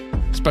Run.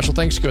 Special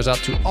thanks goes out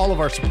to all of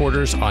our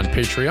supporters on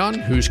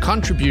Patreon, whose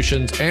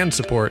contributions and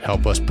support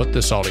help us put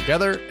this all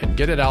together and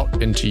get it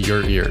out into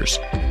your ears.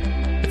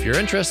 If you're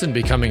interested in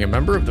becoming a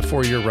member of the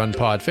For Your Run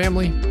Pod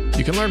family,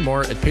 you can learn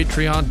more at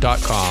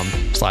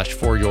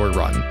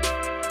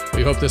patreon.com/foryourrun.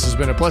 We hope this has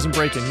been a pleasant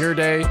break in your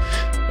day,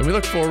 and we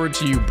look forward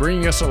to you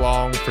bringing us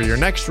along for your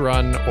next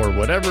run or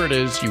whatever it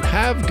is you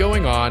have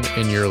going on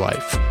in your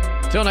life.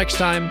 Till next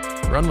time,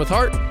 run with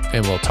heart,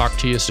 and we'll talk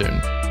to you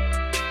soon.